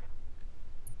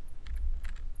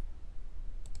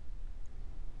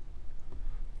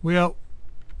 Well,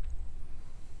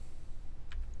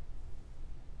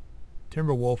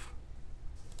 Timberwolf.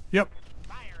 Yep.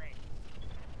 Firing.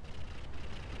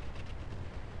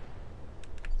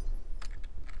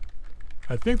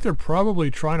 I think they're probably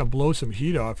trying to blow some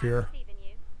heat off here. Receiving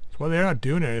you. That's why they're not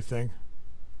doing anything.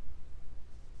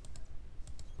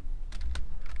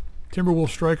 Timberwolf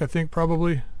strike, I think,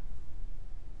 probably.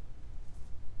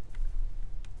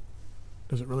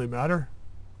 Does it really matter?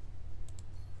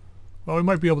 Well, we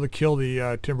might be able to kill the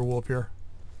Timberwolf here.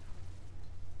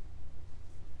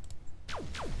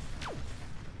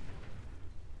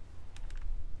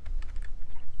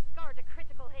 Scar's a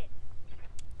critical hit.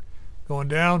 Going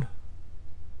down.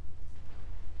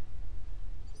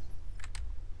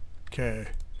 Okay.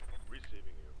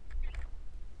 Receiving you.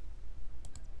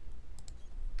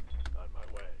 On my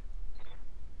way.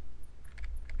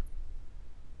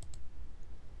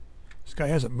 This guy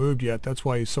hasn't moved yet. That's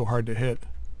why he's so hard to hit.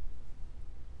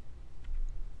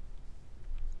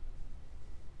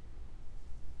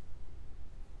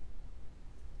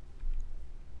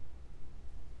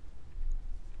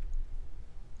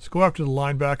 Let's go after the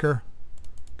linebacker.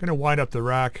 Gonna wind up the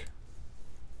rack.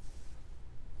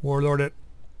 Warlord it.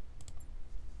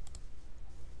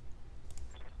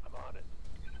 I'm on it.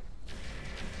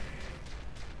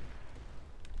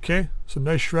 Okay, some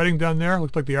nice shredding done there.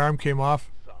 Looked like the arm came off.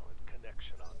 Solid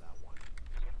connection on that one.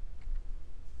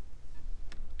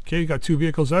 Okay, you got 2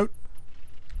 vehicles out.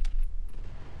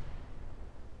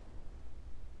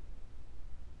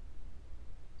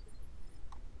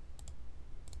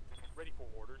 Ready for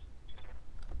orders.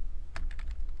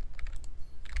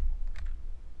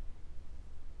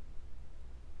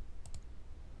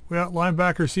 Well,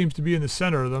 linebacker seems to be in the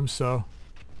center of them, so.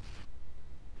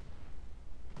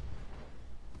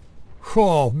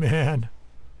 Oh, man.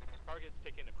 Target's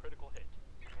taking a critical hit.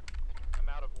 I'm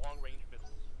out of long-range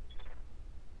missiles.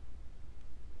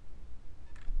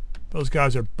 Those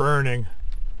guys are burning.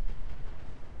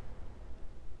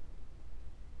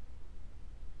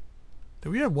 Do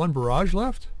we have 1 barrage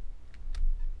left?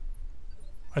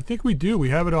 I think we do. We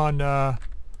have it on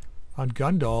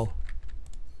Gundall.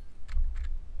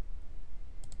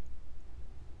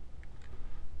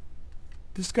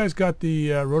 This guy's got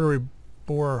the rotary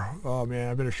bore. Oh man,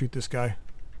 I better shoot this guy.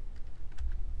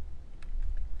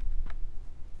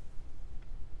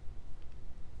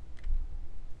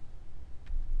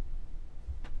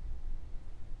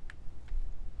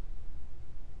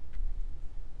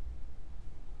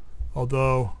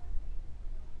 Although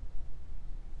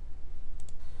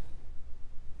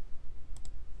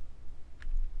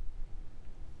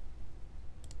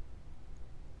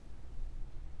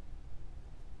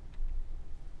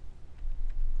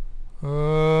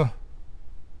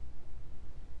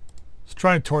let's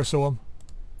try and torso him.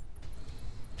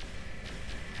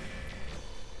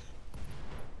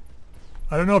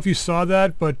 I don't know if you saw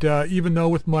that, but even though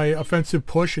with my offensive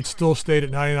push it still stayed at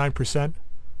 99%.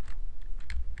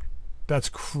 That's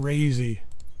crazy.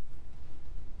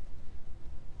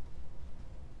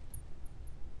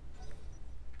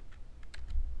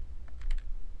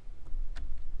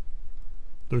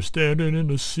 They're standing in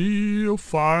a sea of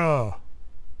fire.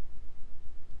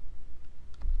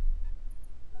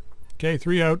 Okay,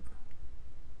 3 out.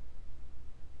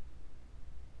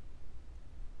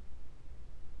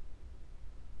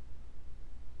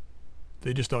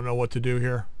 They just don't know what to do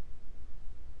here.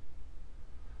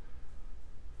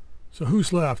 So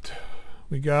who's left?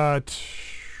 We got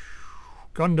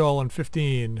Gundall on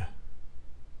 15.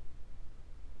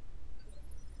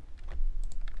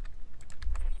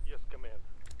 Yes, Commander.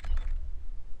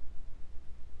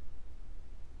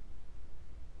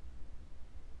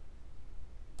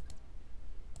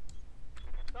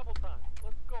 Double time.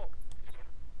 Let's go.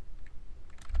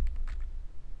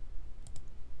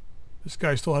 This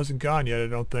guy still hasn't gone yet, I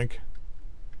don't think.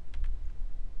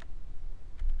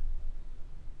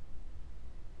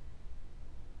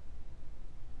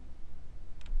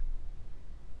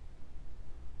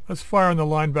 Let's fire on the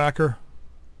linebacker.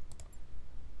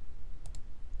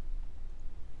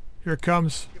 Here it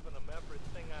comes. Giving them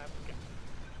everything I've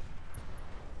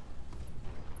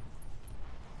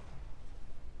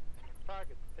got.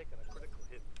 Target's taking a critical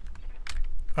hit.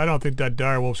 I don't think that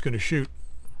direwolf's going to shoot.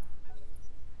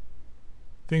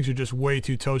 Things are just way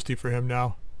too toasty for him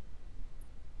now.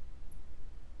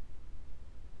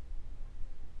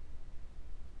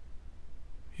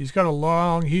 He's got a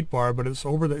long heat bar, but it's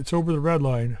over the red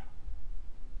line.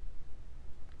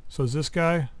 So is this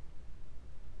guy?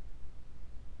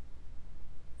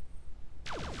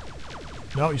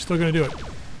 No, he's still going to do it.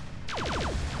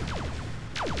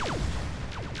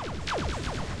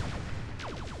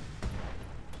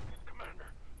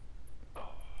 Commander.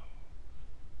 Oh,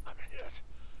 I'm hit.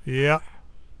 Yeah.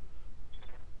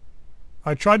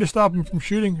 I tried to stop him from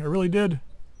shooting. I really did.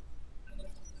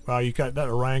 Wow, you got that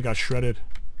Orion got shredded.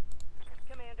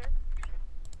 Commander.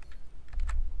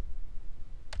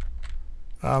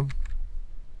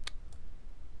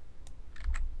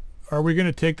 Are we going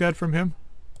to take that from him?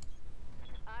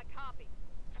 Copy.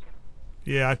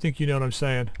 Yeah, I think you know what I'm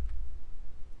saying.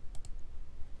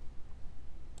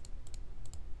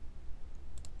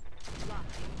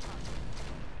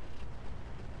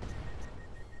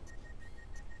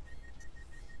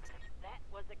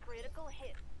 critical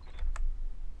hit.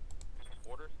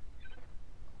 Orders?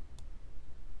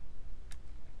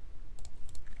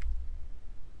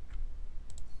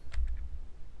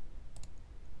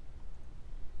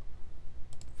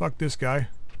 Fuck this guy.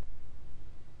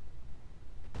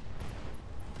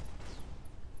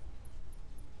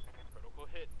 Critical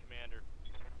hit, Commander.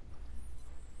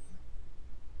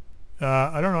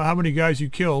 I don't know how many guys you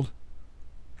killed.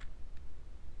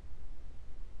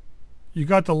 You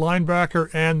got the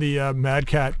linebacker and the Mad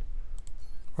Cat,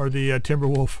 or the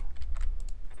Timberwolf.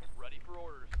 Ready for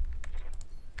orders.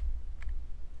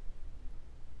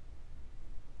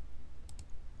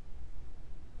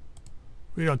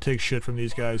 We don't take shit from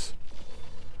these guys.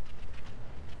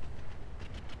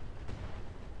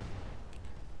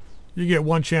 You get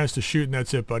one chance to shoot and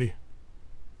that's it, buddy.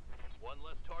 One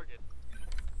less target.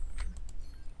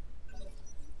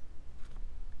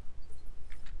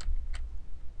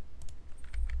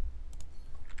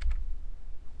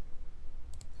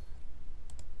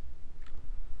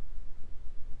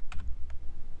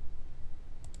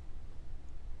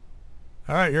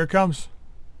 Alright, here it comes.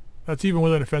 That's even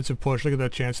with an offensive push. Look at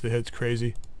that chance to hit. It's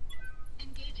crazy.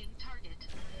 Engaging target.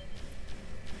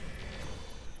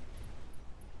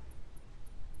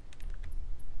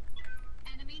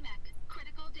 Enemy mech.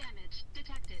 Critical damage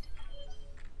detected.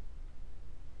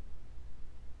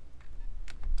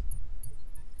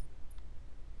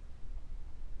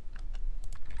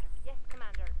 Yes,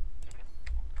 Commander.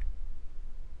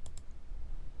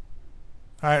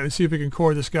 Alright, let's see if we can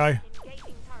core this guy.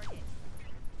 Engaging target.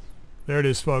 There it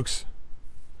is, folks.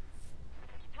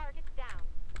 Target's down.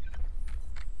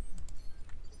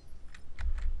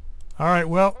 Alright,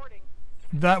 well, Reporting.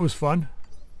 that was fun.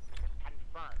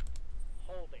 Confirmed.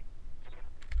 Holding.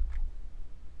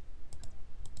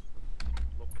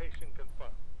 Location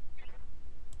confirmed.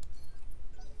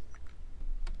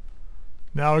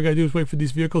 Now all we gotta do is wait for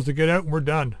these vehicles to get out and we're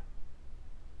done.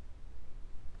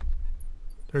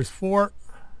 There's 4.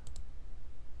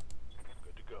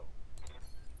 Good to go.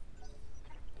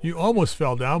 You almost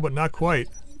fell down, but not quite.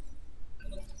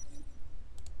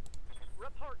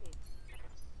 Reporting.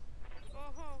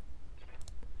 Mm-hmm.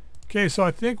 Okay, so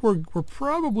I think we're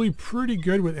probably pretty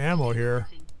good with ammo here.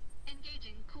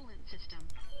 Engaging coolant system.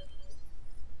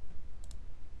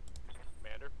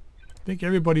 Commander? I think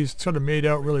everybody's sort of made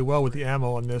out really well with the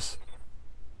ammo on this.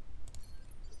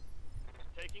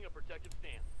 Taking a protective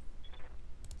stance.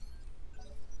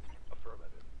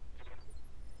 Affirmative.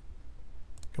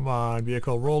 Come on,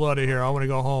 vehicle, roll out of here. I want to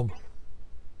go home.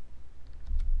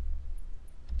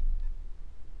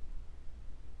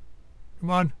 Come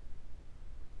on.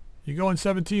 You go in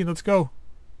 17. Let's go.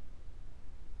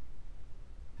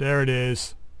 There it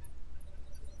is.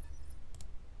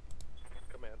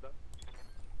 Commander?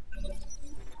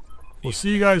 We'll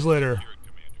see you guys later.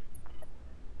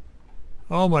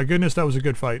 Oh my goodness, that was a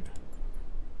good fight.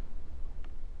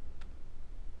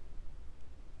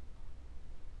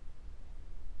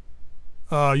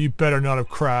 You better not have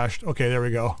crashed. Okay, there we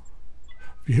go.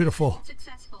 Beautiful.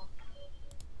 Successful.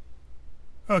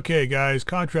 Okay guys,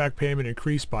 contract payment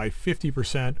increased by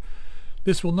 50%.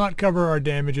 This will not cover our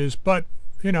damages, but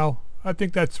you know, I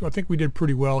think we did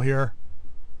pretty well here.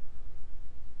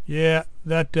 Yeah,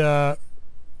 that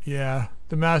yeah,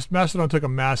 the Mastodon took a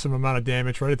massive amount of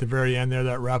damage right at the very end there.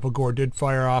 That Rappelgore did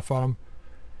fire off on him.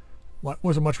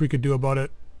 Wasn't much we could do about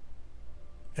it.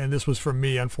 And this was from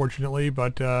me, unfortunately,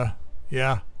 but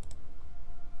yeah.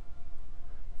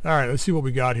 Alright, let's see what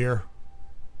we got here.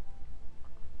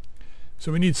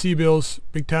 So we need C-bills,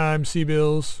 big time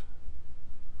C-bills.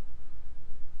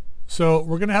 So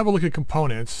we're going to have a look at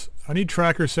components. I need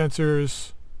tracker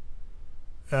sensors.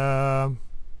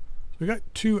 We got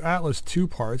 2 Atlas 2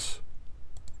 parts.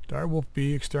 Direwolf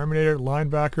B, Exterminator,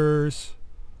 linebackers.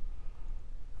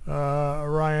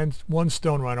 Orion, 1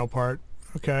 Stone Rhino part.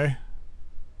 Okay.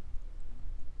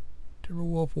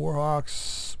 Timberwolf,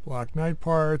 Warhawks, Black Knight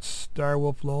parts,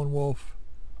 Direwolf, Lone Wolf.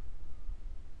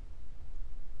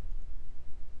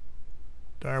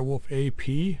 Direwolf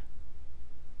AP.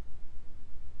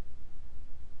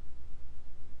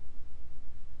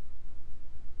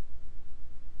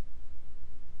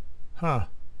 Huh.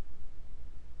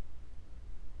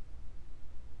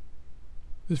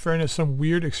 This variant has some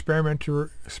weird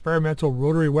experimental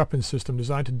rotary weapon system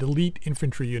designed to delete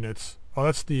infantry units. Oh,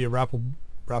 that's the Rappelgore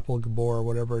or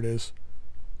whatever it is.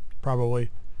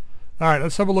 Probably. Alright,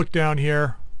 let's have a look down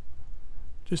here.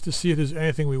 Just to see if there's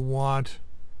anything we want.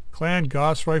 Clan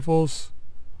Gauss rifles.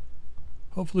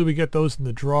 Hopefully we get those in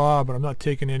the draw, but I'm not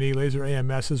taking any. Laser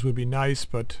AMSs would be nice,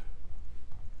 but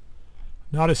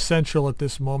not essential at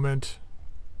this moment.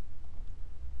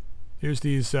 Here's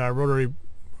these rotary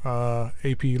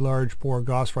AP large bore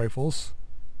Gauss rifles,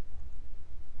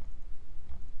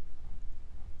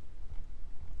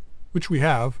 which we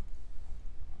have.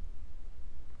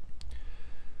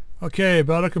 Okay,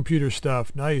 battle computer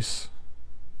stuff. Nice.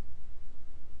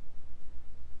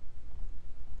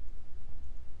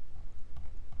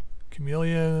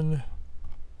 Chameleon.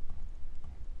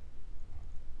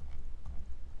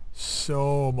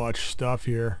 So much stuff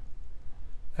here.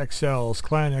 XLs,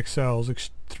 clan XLs,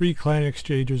 3 clan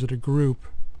exchangers at a group.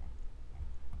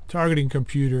 Targeting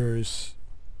computers.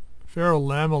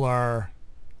 Ferrolamellar.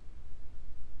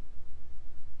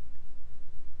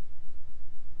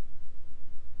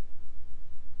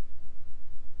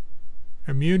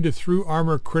 Immune to through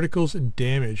armor criticals and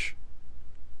damage.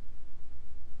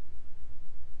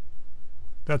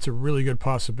 That's a really good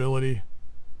possibility.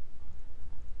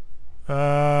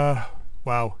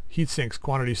 Wow. Heat sinks,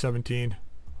 quantity 17.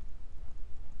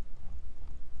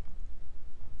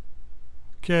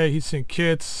 Okay, heatsink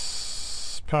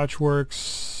kits,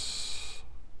 patchworks,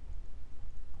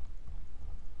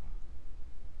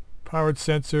 powered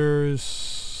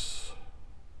sensors.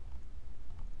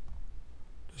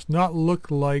 Does not look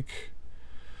like...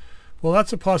 Well,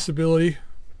 that's a possibility.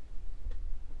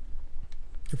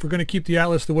 If we're going to keep the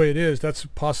Atlas the way it is, that's a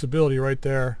possibility right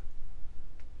there.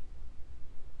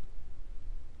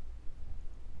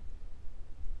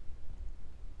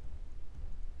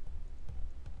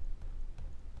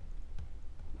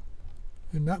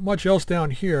 And not much else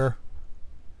down here.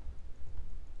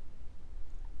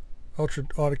 Ultra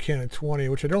autocannon 20,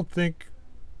 which I don't think...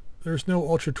 There's no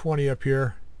Ultra 20 up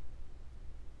here.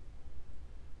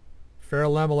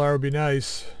 Ferrolamellar would be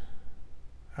nice.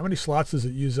 How many slots does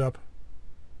it use up?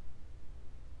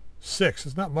 6.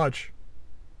 It's not much.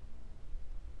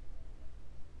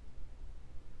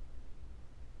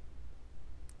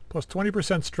 Plus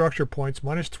 20% structure points,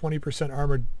 minus 20%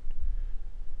 armor,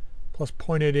 plus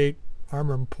 0.88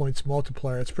 armor points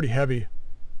multiplier. It's pretty heavy.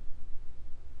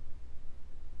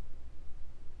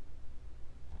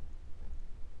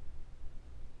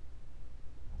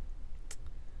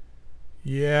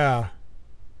 Yeah.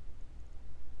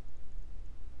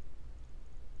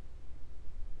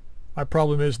 My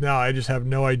problem is now I just have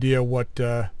no idea what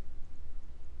I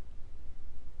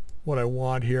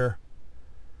want here.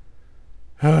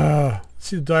 Let's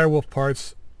see the direwolf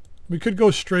parts. We could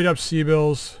go straight up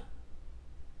C-bills.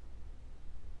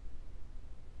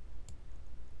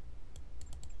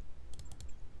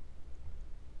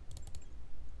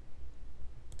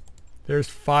 There's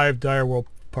 5 direwolf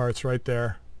parts right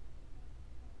there.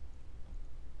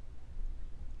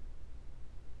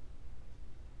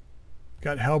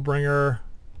 Got Hellbringer.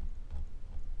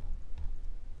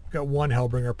 Got 1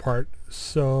 Hellbringer part,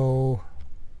 so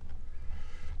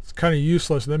it's kind of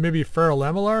useless. And then maybe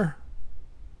Ferrolamellar.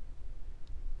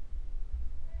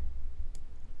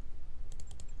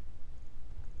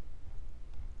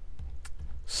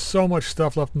 So much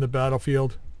stuff left in the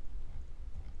battlefield.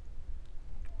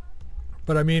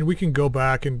 But I mean, we can go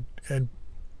back and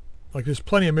like there's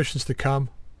plenty of missions to come.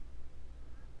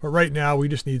 But right now we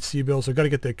just need C-bills. I've got to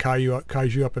get the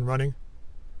Kaiju up and running.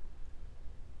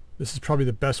 This is probably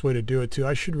the best way to do it too.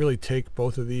 I should really take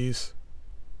both of these.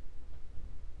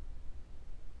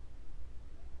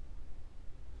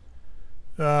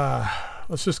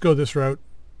 Let's just go this route.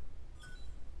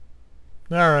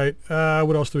 Alright,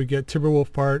 what else do we get?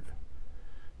 Timberwolf part.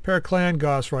 Paraclan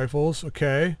Gauss rifles,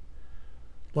 okay.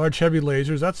 Large heavy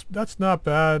lasers, that's not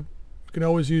bad. We can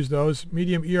always use those.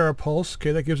 Medium ER pulse,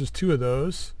 okay, that gives us 2 of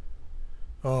those.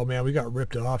 Oh man, we got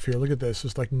ripped off here. Look at this,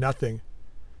 it's like nothing.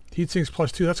 Heatsinks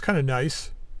plus 2, that's kind of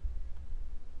nice.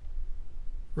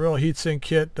 Real heatsink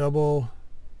kit, double.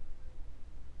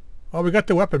 Oh, we got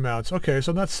the weapon mounts. Okay,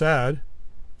 so I'm not sad.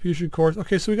 Fusion cores.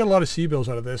 Okay, so we got a lot of C-bills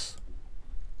out of this.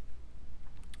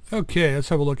 Okay, let's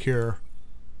have a look here.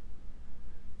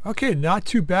 Okay, not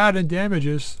too bad in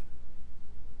damages.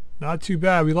 Not too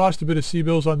bad. We lost a bit of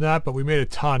C-bills on that, but we made a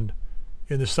ton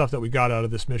in the stuff that we got out of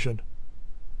this mission.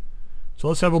 So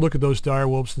let's have a look at those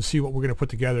direwolves and see what we're going to put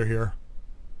together here.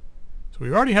 So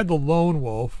we already had the lone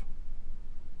wolf.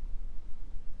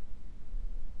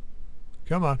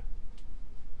 Come on.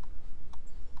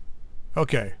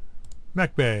 Okay.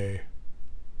 Mech Bay.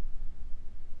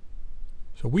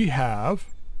 So we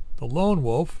have the lone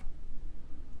wolf.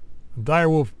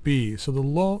 Direwolf B. So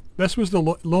this was the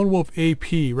Lone Wolf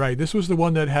AP, right? This was the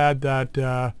one that had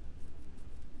that,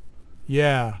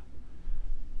 yeah,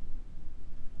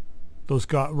 those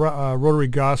rotary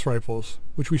Gauss rifles,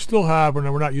 which we still have, but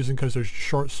we're not using because they're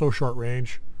so short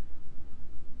range.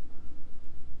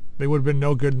 They would have been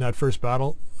no good in that first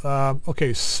battle.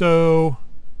 Okay, so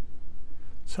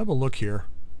let's have a look here.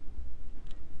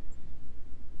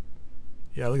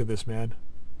 Yeah, look at this, man.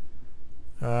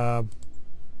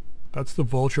 That's the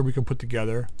Vulture we can put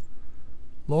together.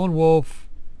 Lone Wolf.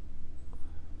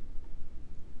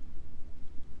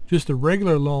 Just a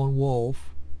regular Lone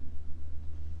Wolf.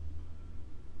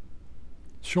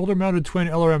 Shoulder-mounted twin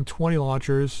LRM-20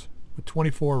 launchers with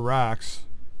 24 racks.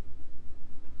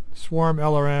 Swarm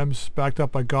LRMs backed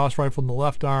up by Gauss rifle in the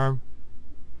left arm.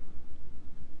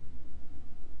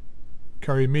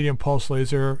 Carry a medium pulse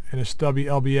laser and a stubby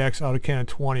LBX autocannon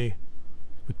 20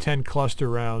 with 10 cluster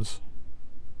rounds.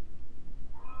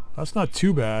 That's not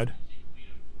too bad.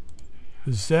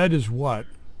 The Z is what?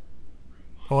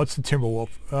 Oh, it's the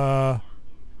Timberwolf.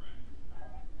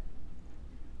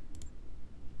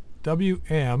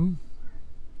 WM.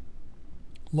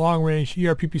 Long range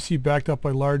ERPPC backed up by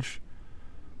large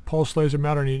pulse laser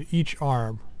mounted on each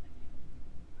arm.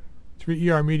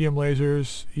 3 ER medium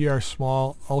lasers, ER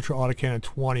small, ultra autocannon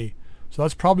 20. So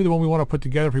that's probably the one we want to put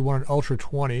together if we want an ultra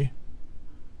 20.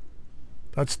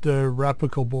 That's the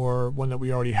replicable one that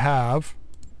we already have.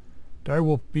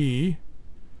 Direwolf B.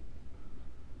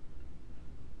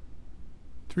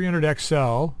 300 XL.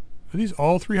 Are these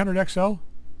all 300 XL?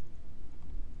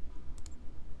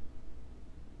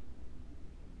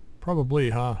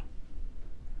 Probably, huh?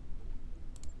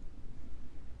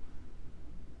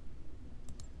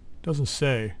 Doesn't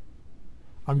say.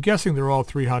 I'm guessing they're all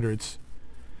 300s.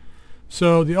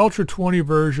 So the Ultra 20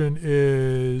 version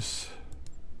is...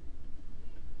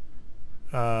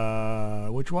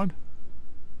 which one?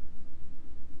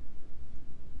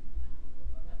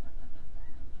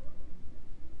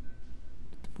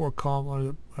 Four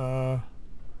column.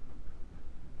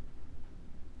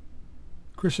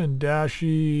 Chris and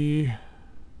Dashi.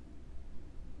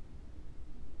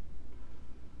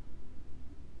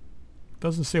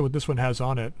 Doesn't say what this one has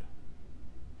on it.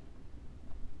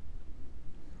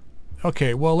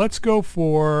 Okay, well, let's go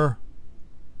for...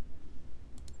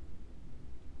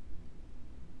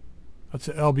 That's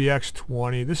the LBX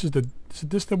 20. This is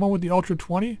this the one with the Ultra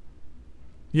 20?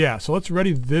 Yeah, so let's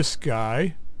ready this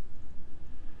guy.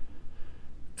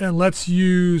 And let's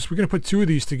use... We're going to put 2 of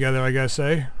these together, I guess,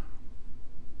 eh?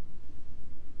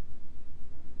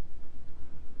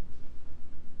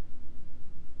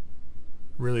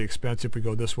 Really expensive if we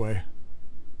go this way.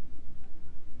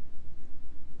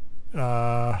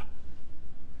 It's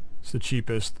the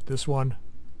cheapest. This one.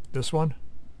 This one.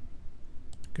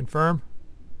 Confirm.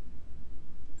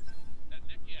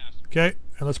 Okay,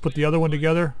 and let's put the other one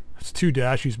together. It's 2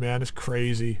 dashies, man. It's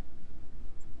crazy.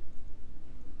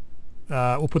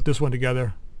 We'll put this one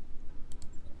together.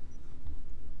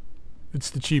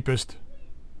 It's the cheapest.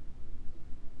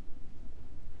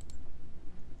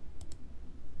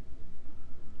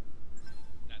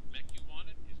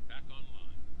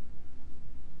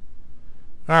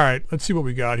 Alright, let's see what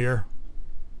we got here.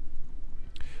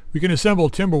 We can assemble a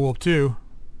Timberwolf too.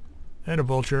 And a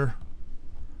Vulture.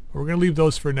 But we're going to leave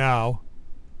those for now.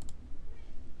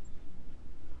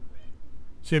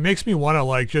 See, it makes me want to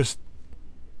like just...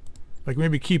 Like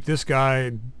maybe keep this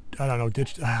guy... I don't know,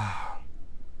 ditch...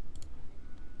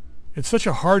 It's such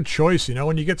a hard choice, you know?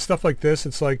 When you get stuff like this,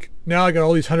 it's like... Now I got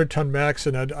all these 100-ton mechs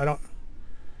and I don't...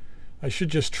 I should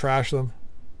just trash them.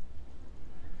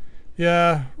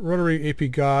 Yeah, rotary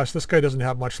AP Gauss. This guy doesn't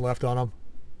have much left on him.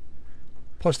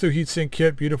 +2 heatsink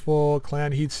kit, beautiful.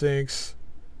 Clan heatsinks.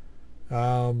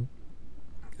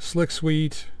 Slick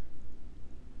Suite.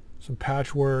 Some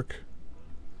patchwork.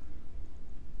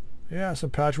 Yeah, some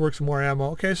patchwork, some more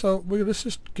ammo. Okay, so let's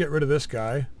just get rid of this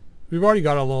guy. We've already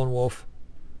got a Lone Wolf.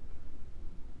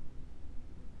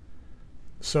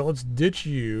 So let's ditch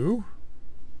you.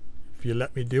 If you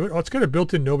let me do it. Oh, it's got a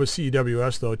built-in Nova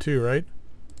CEWS though too, right?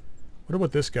 What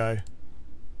about this guy?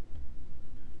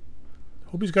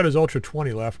 Hope he's got his Ultra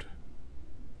 20 left.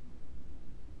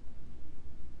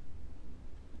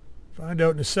 Find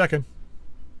out in a second.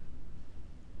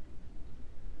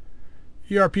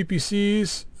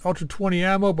 ERPPCs, Ultra 20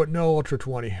 ammo, but no Ultra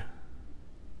 20.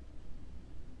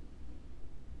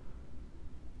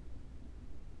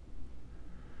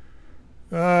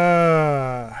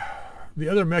 The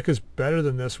other mech is better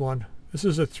than this one. This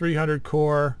is a 300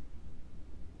 core.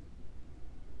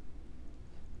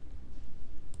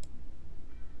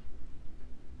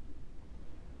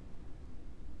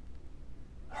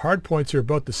 Hard points are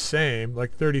about the same,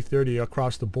 like 30-30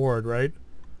 across the board, right?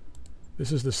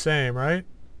 This is the same, right?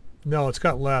 No, it's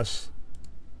got less.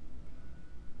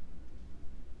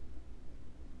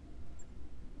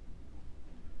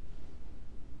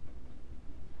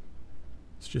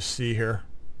 Let's just see here.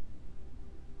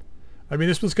 I mean,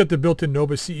 this one's got the built-in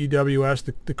Nova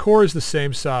CEWS. The core is the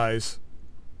same size.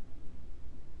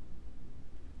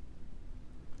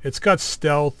 It's got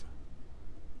stealth.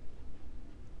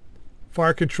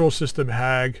 Fire control system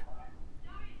HAG.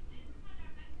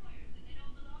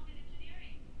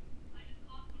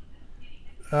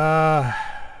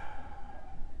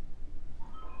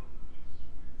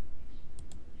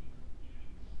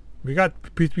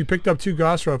 We picked up 2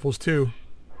 Gauss rifles too.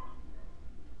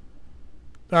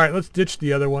 Alright, let's ditch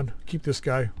the other one. Keep this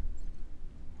guy.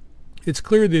 It's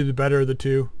clearly the better of the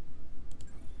two.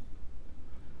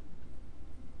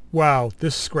 Wow,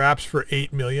 this scraps for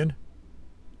 8 million.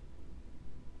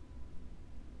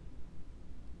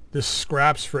 This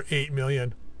scraps for 8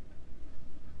 million.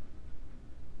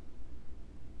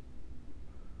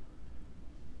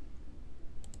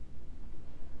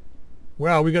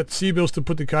 Wow, we got C-bills to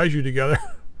put the Kaiju together.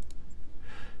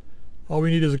 All we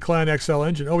need is a Clan XL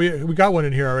engine. Oh, we got one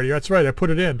in here already. That's right, I put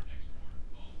it in.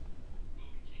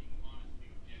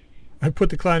 I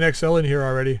put the Clan XL in here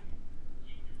already.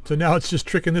 So now it's just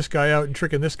tricking this guy out and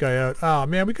tricking this guy out. Ah,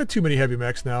 man, we got too many heavy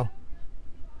mechs now.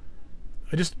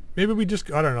 Maybe we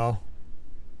just, I don't know.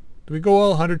 Do we go all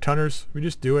 100 tonners? We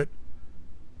just do it.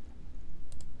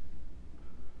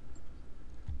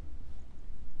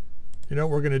 You know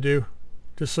what we're going to do?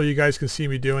 Just so you guys can see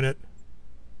me doing it.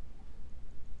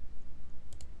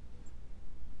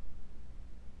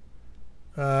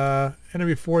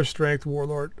 Enemy 4 strength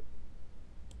warlord.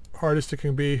 Hardest it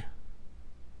can be.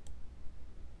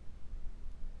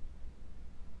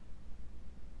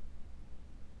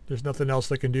 There's nothing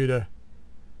else I can do to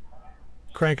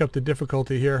crank up the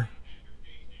difficulty here.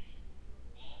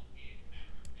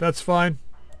 That's fine.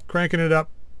 Cranking it up.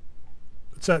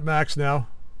 It's at max now.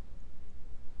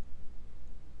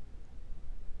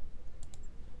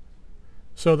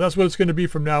 So that's what it's going to be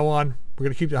from now on. We're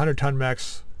going to keep the 100-ton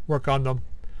mechs, work on them,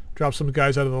 drop some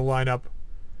guys out of the lineup.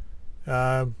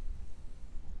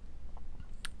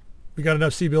 We got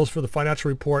enough C-bills for the financial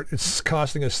report. It's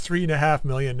costing us $3.5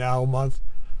 million now a month.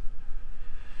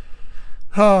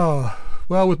 Oh,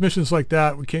 well, with missions like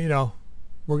that, we can't, you know,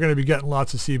 we're going to be getting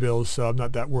lots of C-bills, so I'm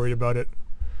not that worried about it.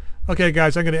 Okay,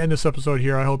 guys, I'm going to end this episode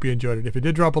here. I hope you enjoyed it. If you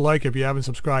did, drop a like. If you haven't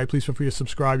subscribed, please feel free to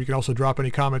subscribe. You can also drop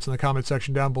any comments in the comment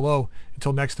section down below.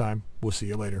 Until next time, we'll see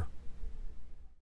you later.